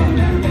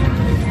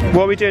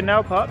 What are we doing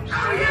now, Pops?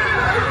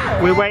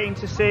 We're waiting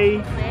to see.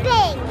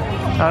 Bing!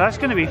 Oh, that's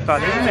going to be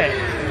fun, isn't it?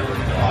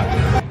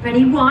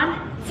 Ready?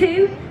 1,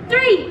 2,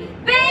 3.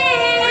 Bing!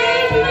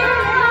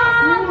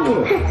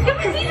 Can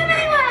we see them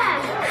anywhere?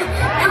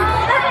 Oh,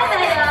 there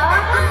they are.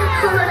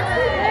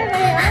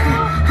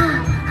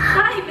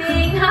 Hi,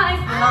 Bing. Hi,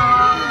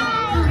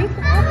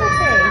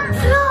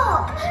 Flo.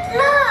 Look!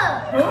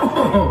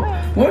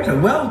 Oh, what a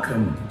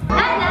welcome.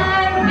 Hello,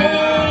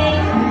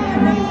 Bing.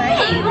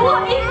 Hey,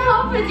 what is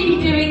Poppity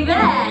doing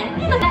there?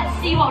 Let's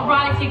see what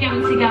rides are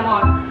going to go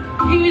on.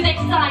 Who's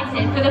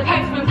excited for the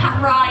Postman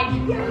Pat ride?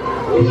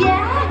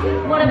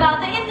 Yeah? What about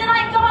the In the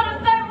Night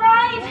Garden Boat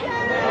ride?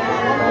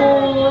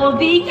 Or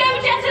the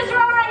Go-Jetters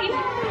ride?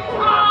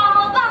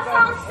 Oh, that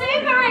sounds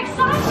super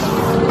exciting.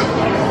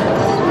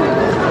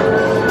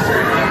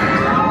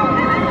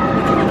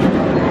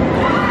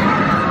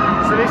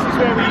 So this is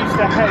where we used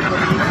to head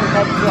when we used to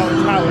come to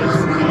Alton Towers.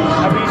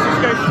 And we used to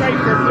go straight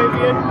for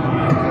Oblivion,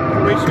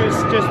 which was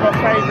just my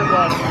favourite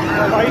one.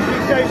 I used to be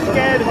so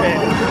scared of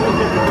it.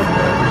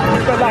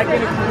 But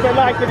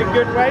like in a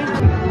good way.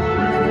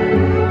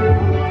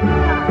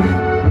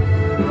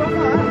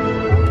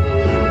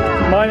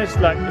 behind us,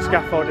 like the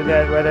scaffolding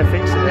there where they're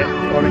fixing it,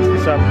 or into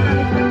the sun.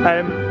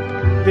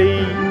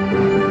 The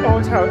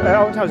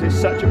Alton Towers is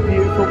such a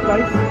beautiful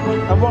place,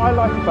 and what I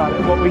like about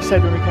it, what we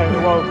said when we came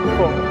a while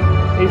before,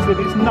 is that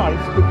it's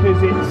nice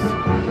because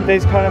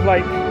there's kind of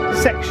like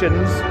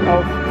sections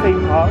of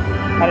theme park,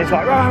 and it's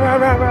like rah rah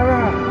rah rah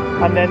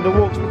rah, and then the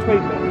walks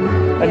between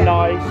them are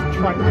nice,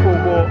 tranquil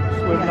walks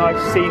with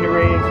nice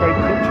scenery. It's very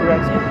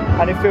picturesque,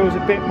 and it feels a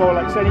bit more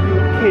like, so if you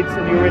were kids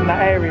and you were in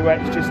that area where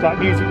it's just like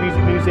music,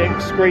 music,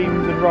 music,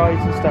 screams and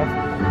rides and stuff.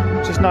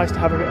 It's just nice to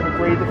have a bit of a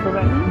breather from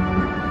it.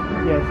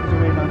 Yeah, it's a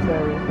really nice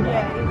area.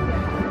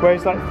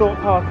 Whereas like Thorpe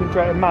Park and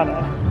Drayton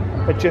Manor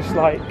are just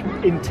like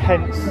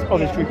intense, oh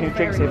there's drinking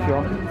drinks here if you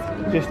want,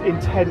 just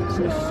intense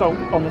assault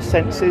on the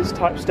senses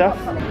type stuff.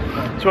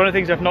 So one of the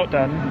things I've not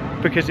done,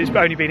 because it's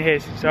only been here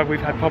since we've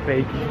had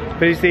Poppy,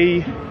 but is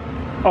the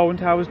Alton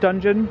Towers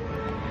dungeon,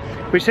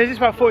 which says it's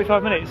about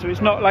 45 minutes, so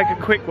it's not like a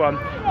quick one,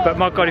 but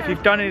my god, if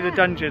you've done any of the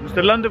dungeons,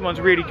 the London one's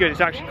really good,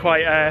 it's actually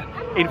quite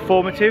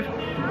informative,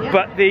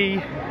 but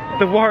the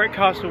Warwick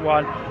Castle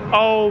one,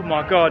 oh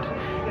my god,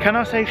 can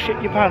I say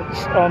shit your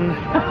pants on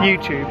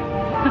YouTube?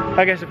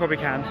 I guess I probably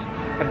can.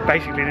 I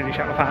basically nearly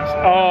shut my pants.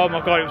 Oh my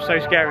god, it was so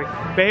scary.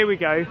 But here we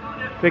go,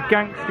 the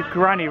Gangster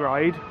Granny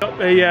ride. Got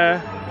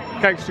the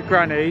Gangster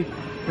Granny,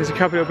 there's a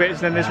couple of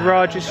bits, and then there's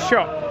Raj's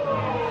shop.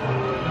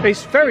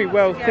 It's very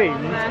well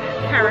themed.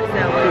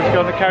 Carousel. Let's go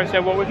on the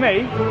carousel, what with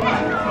me?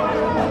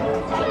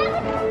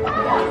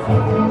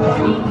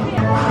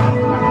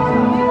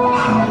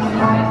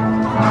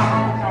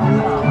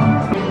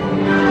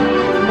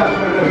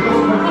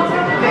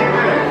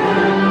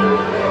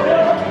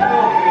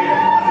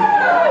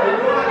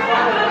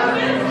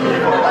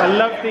 I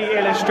love the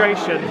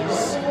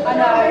illustrations. I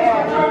know,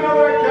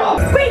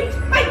 yeah. Wait!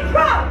 My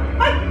crown!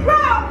 My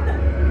crown!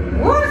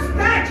 Was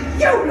that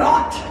you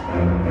lot?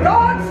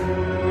 Lords,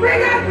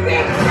 bring a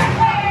big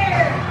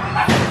here!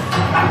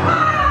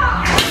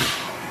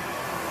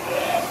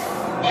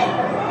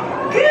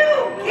 You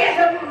get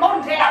him,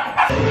 Monty!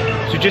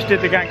 So just did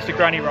the Gangster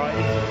Granny ride.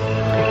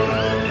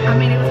 I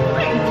mean, it was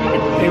quite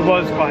intense. It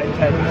was quite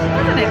intense.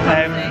 Wasn't it,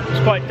 It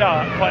was quite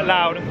dark, quite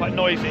loud and quite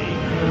noisy.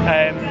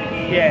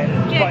 Yeah,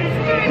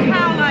 considering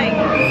how like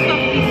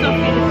softly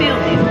the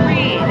field is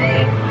really,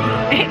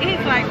 it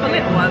is like for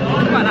little ones,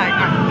 it's quite like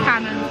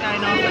cannons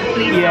going off and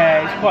police.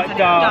 Yeah, it's quite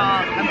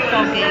dark and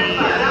foggy and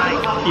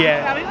like,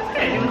 yeah. I mean, it was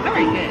good, it was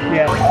very good.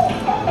 Yeah.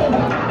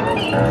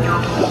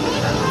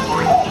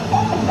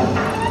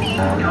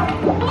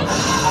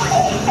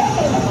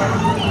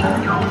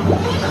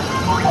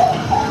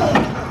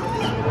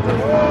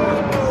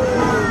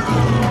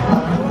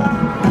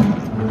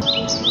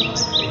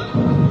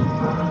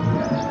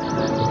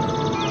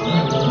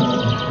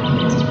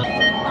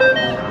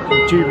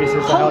 Dubious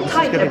as to how this is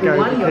going to go,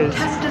 your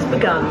test has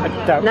begun. I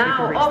doubt Now we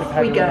can reach off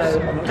the we go.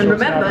 pedals. And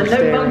remember, no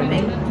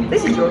bumping.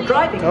 This is your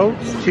driving. Oh,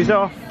 she's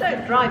off.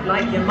 Don't drive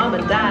like your mum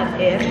and dad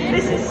here.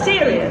 This is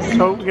serious.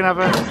 Oh, we're going to have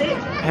a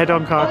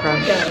head-on car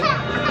crash.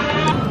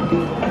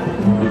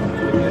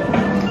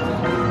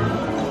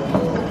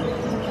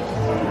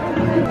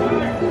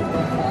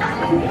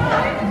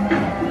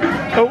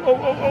 Oh, oh,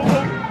 oh, oh,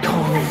 oh.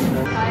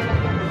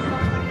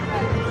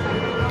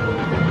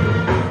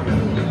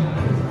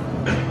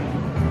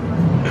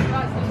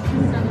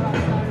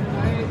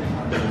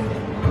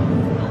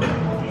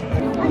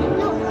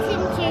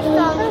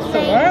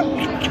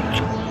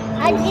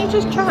 You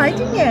just tried,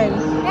 didn't you?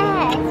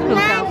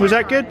 Yes. Was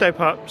that good though,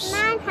 Pups?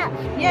 Man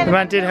helps. Yeah, The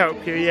man did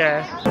help you,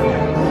 yeah.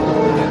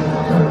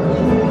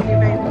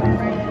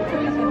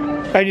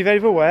 Only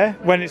available where?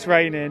 When it's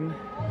raining.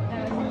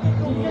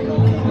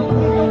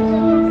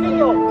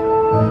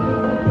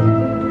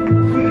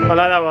 I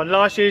like that one.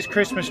 Last year's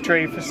Christmas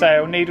tree for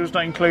sale. Needles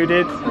not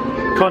included.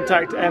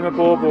 Contact Emma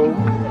Bauble.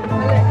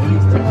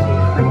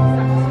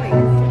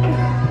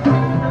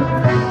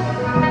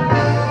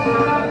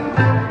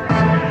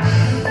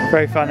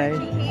 Very funny.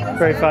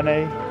 Very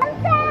funny.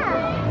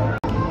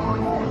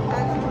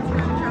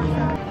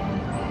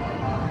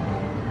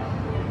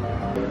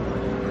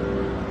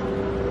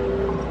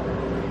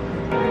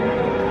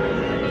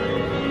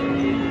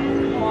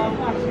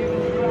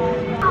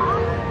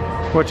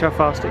 Watch how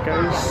fast it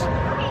goes.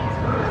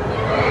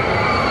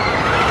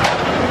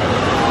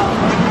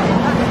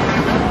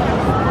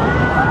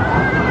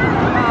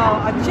 Oh,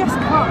 I just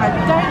can't, I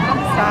don't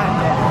understand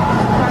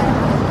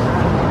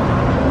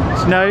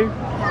it. Snow.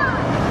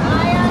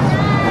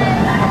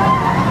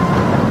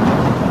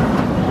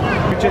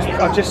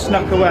 I've just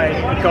snuck away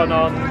and gone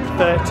on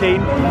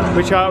 13,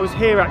 which I was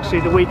here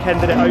actually the weekend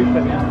that it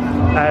opened,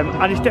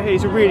 and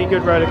it's a really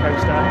good roller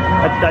coaster.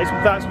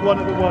 That's one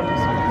of the ones.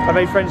 I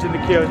made friends in the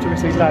queue. I was talking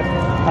to these lads,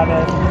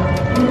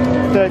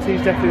 and 13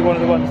 is definitely one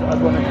of the ones that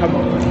I'd want to come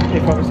on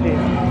if I was here.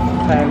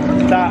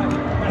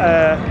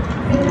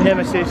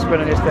 Nemesis, when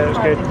I was there, was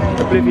good.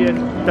 Oblivion,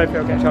 don't think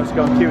I'll get a chance to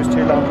go on. Queue was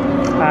too long.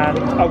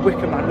 And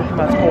Wicker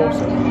Man's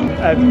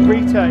awesome.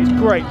 Rita is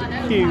great, but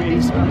the queue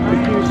is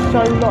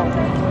so long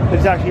that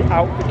it's actually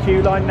out the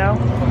queue line now,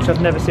 which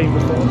I've never seen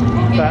before.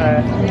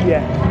 But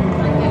yeah,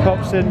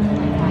 Hobson,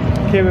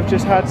 Here we've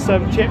just had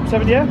some chips,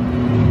 haven't you?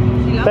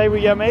 They were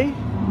yummy.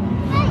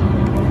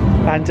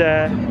 And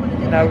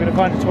now we're going to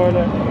find a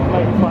toilet,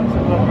 maybe find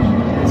some lunch,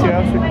 see what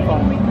else we can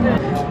find.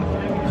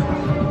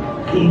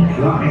 Keep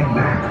your head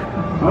back.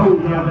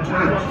 Hold your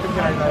tight.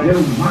 You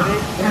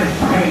must get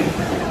paid.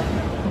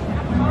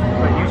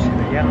 We're used to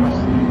the animals.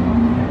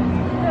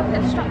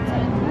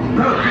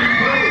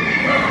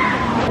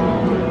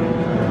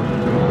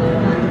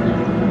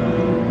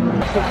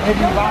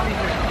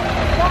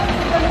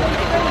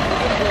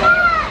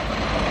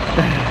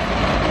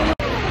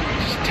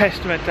 It's a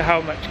testament to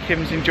how much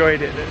Kim's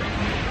enjoyed it. That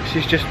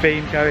she's just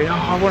been going, oh,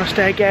 I want to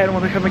stay again, I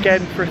want to come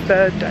again for a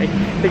third day.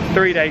 I think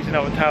 3 days in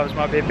Alton Towers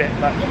might be a bit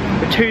much,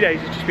 but 2 days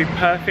has just been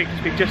perfect.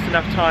 It's been just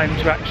enough time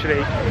to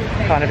actually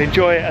kind of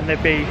enjoy it, and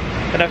there'd be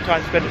enough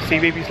time spent at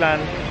CBeebies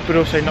land, but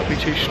also not be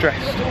too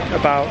stressed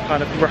about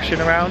kind of rushing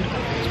around.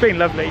 It's been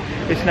lovely.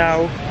 It's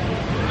now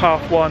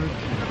 1:30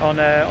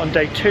 on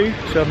day 2,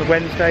 so on the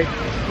Wednesday.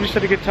 We just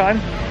had a good time,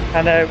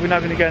 and we're now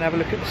going to go and have a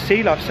look at the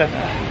Sea Life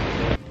Centre.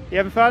 You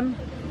having fun?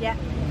 Yeah.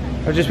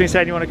 I've just been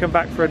saying you want to come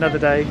back for another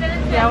day.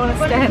 Yeah, I want to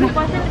stay in.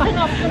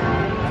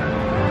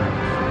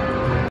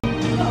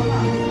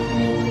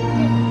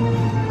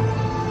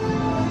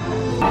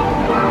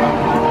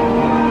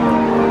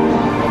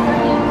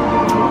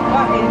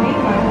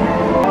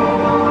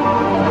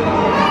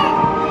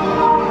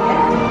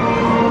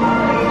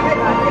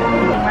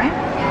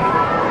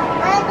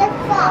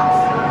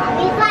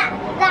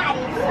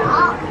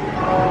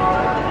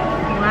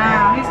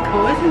 Wow, he's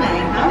cool, isn't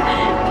he?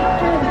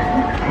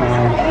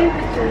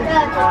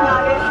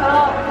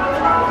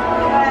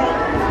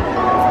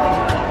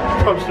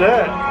 Pops,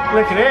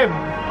 look at him.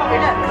 Poppy,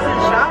 look, this is a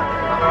shark.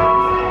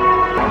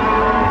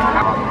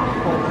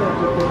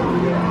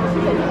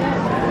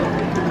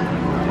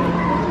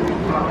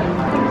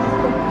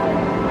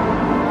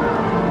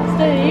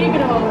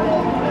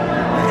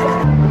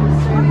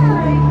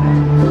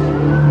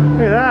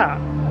 Look at that.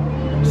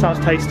 Sounds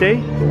tasty.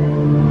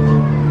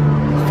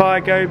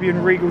 Fire goby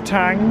and regal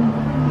tang.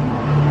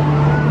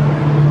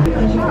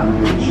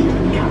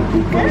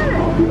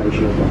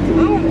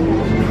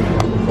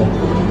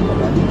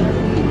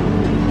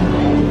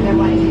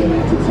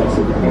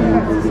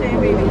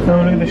 Oh,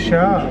 look at the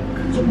shark.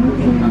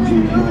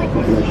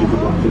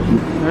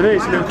 It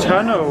is a little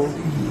tunnel.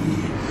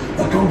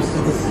 The ghost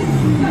of the sea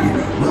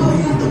will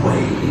lead the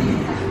way.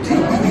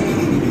 Take me.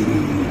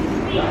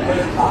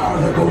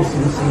 The ghost of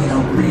the sea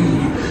helped me,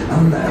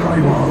 and there I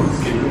was,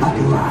 at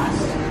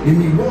last, in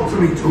the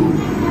watery tomb.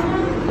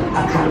 A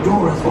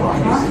trapdoor is what I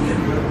be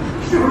seeing.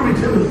 Shivery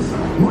timbers,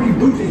 my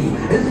booty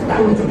is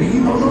bound to be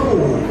below.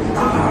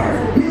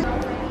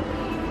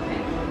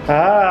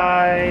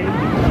 Hi.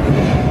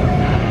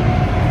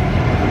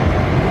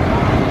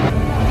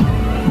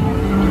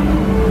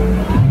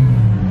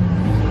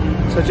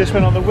 So I just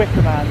went on the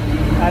Wicker Man,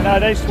 and I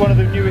know it's one of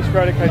the newest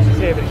roller coasters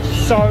here, but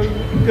it's so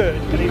good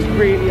and it's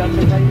really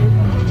underrated.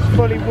 It's a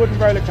fully wooden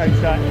roller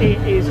coaster.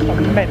 It is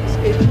immense.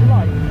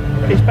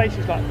 It's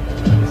basically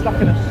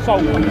like an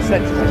assault on the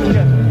senses.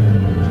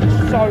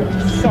 It's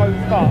just so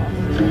fast,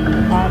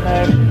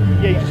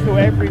 and yeah, you just feel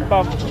every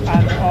bump,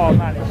 and oh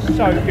man, it's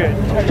so good.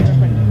 Totally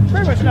different.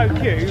 Pretty much no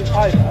queue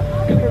either.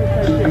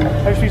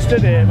 I've actually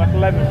stood here like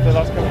 11 for the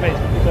last couple of minutes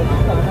because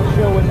I'm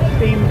sure when the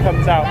steam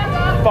comes out,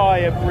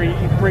 fire breathes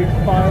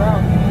fire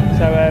out.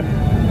 So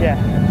yeah,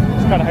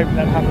 just kind of hoping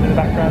that'll happen in the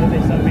background of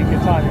this. That'll be a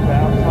good time.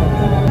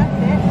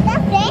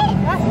 That's it.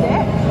 That's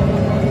it.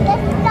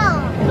 Let's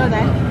start. Go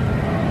then.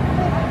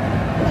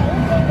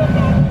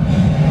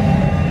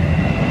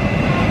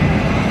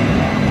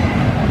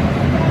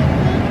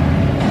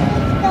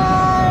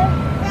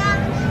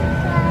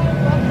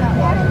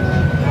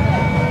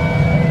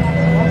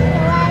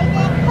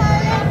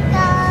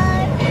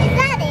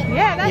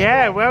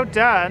 Yeah, well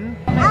done.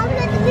 I'll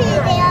put the video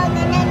on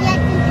and then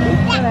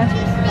you have to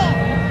statue still.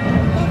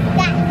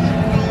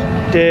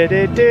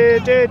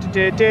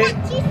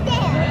 Statue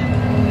still.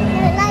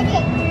 Like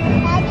it.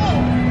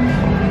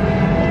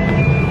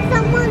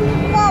 Someone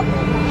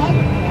wobbling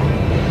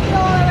go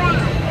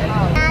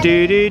around.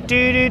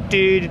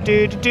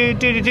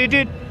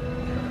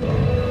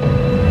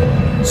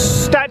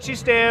 Statue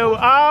still.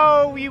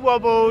 Oh, you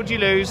wobbled, you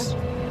lose.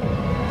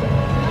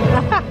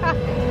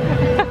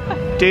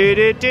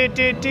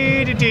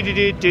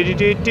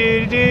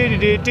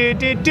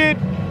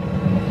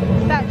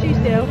 Statue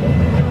still.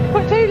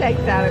 Put 2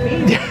 legs down at me.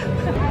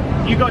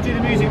 You got to do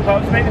the music,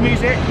 Pops. Make the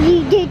music.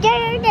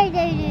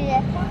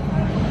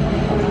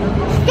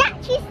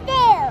 Statue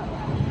still.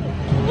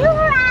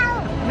 You're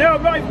out. No,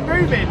 I'm not even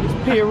moving. It's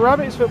Peter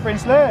Rabbit's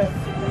footprints. Look.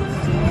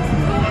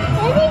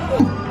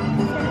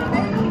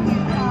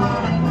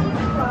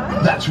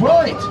 That's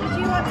right. Do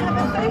you want to have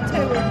a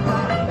photo with her?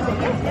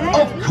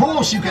 Of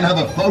course you can have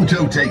a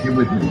photo taken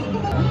with me.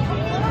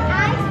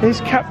 It's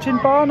Captain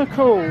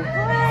Barnacle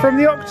from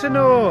the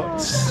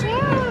Octonauts.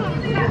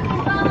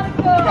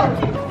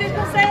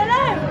 Barnacle, say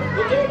hello.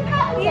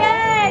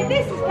 Yeah,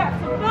 this is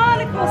Captain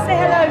Barnacle. Say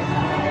hello.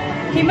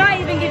 He might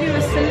even give you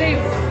a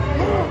salute.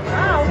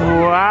 Wow.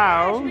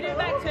 Wow. Should we do it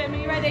back to him? Are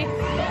you ready?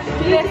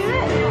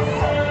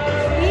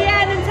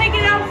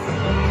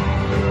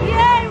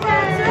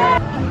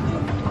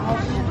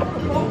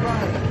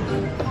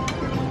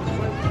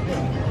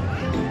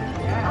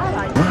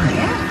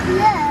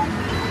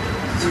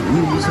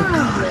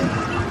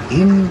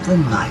 in the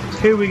night.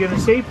 Who are we going to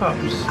see,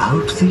 Pops?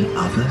 Out the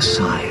other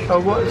side. Oh,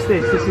 what is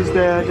this? This is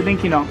the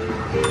Ninky Nonk.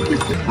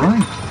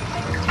 Right.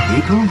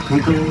 Higgle,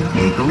 piggle,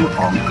 higgle,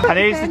 onk. And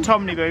here's the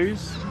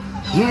Tomniboos.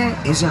 Here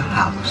is a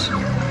house.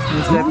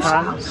 Here's their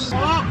pants.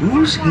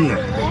 Who's here?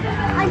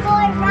 I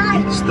got it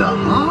right. It's the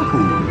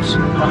Harpoos.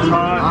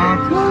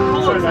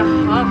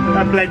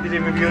 That blended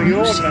in with your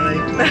yawn, honey.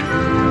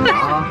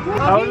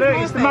 Oh look,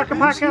 it's the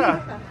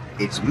Macapaca.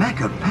 It's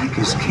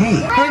Macapaca's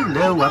cave.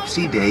 Hello,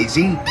 Upsy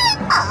Daisy.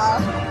 Oh,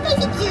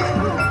 Daisy Doo.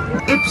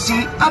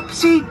 Ipsy,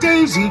 Upsy,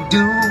 Daisy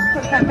Doo.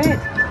 What's that bed?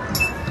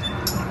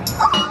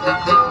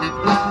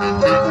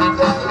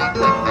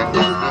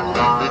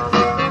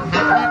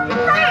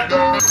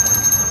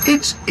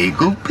 It's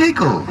Iggle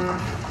Piggle.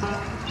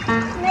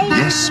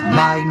 Yes,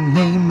 my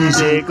name is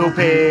Iggle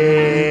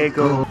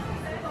Piggle.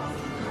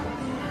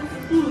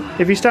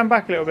 If you stand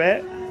back a little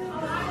bit.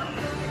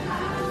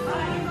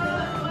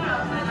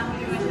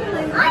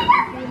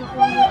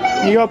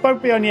 You got a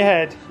bugby on your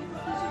head.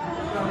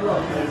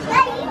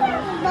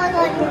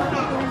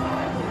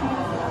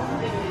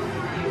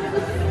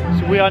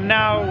 So we are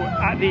now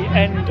at the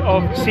end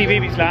of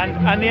CBeebies Land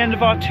and the end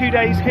of our 2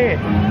 days here.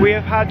 We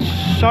have had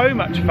so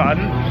much fun.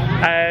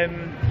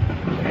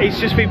 It's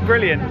just been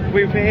brilliant.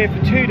 We've been here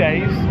for 2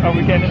 days. Oh,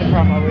 we're getting in the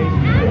pram, are we?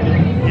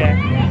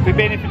 Yeah. We've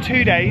been here for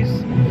 2 days.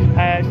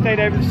 Stayed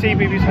over at the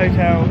CBeebies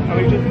Hotel and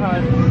we've just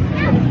had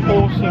an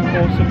awesome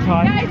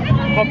time.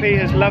 Poppy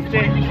has loved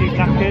it. She's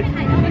knackered.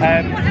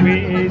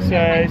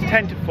 It's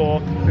 10 to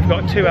 4. We've got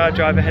a 2-hour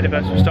drive ahead of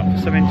us. We'll stop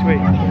for something to eat.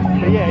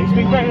 But yeah, it's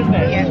been great, hasn't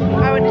it? Yeah.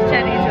 I would have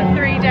turned it into a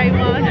 3-day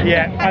one.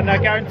 Yeah, and I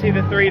guarantee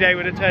the 3-day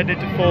would have turned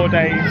into 4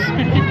 days.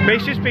 But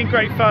it's just been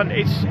great fun.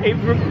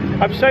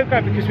 I'm so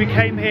glad because we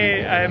came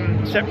here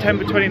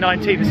September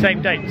 2019, the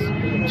same dates,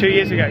 2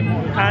 years ago,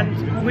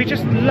 and we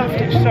just loved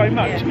it so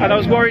much. And I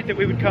was worried that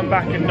we would come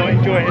back and not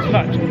enjoy it as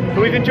much,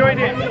 but we've enjoyed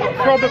it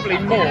probably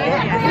more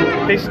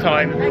this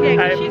time.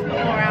 Yeah, she's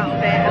got more out of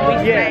it, and we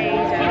stayed.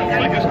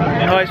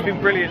 Oh, it's been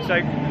brilliant. So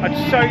I'd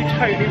so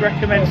totally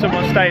recommend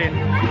someone staying.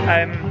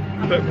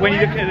 But when you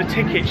look at the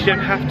tickets, you don't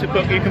have to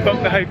book. You can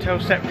book the hotel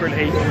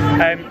separately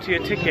to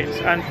your tickets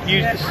and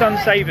use the Sun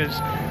Savers.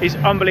 It's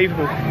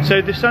unbelievable.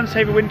 So the Sun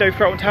Saver window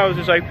for Alton Towers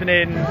was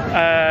opening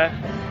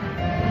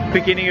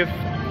beginning of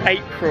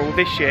April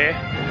this year,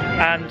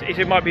 and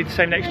it might be the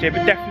same next year,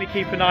 but definitely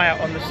keep an eye out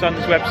on the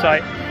Sun's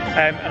website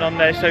and on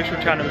their social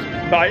channels.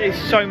 But it's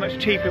so much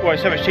cheaper. Well,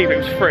 it's so much cheaper. It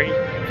was free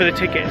for the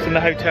tickets, and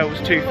the hotel was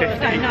 $2.50. Well,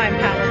 it's like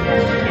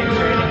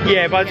 £9.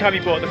 Yeah, by the time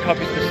you bought the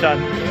copies of the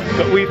Sun.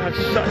 But we've had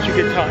such a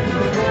good time,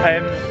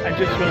 and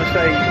just want to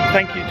say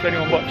thank you to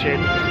anyone watching.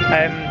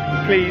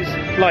 Please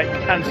like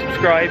and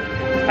subscribe,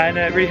 and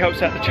it really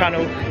helps out the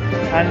channel.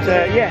 And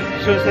yeah,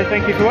 just want to say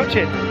thank you for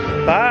watching.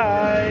 Bye.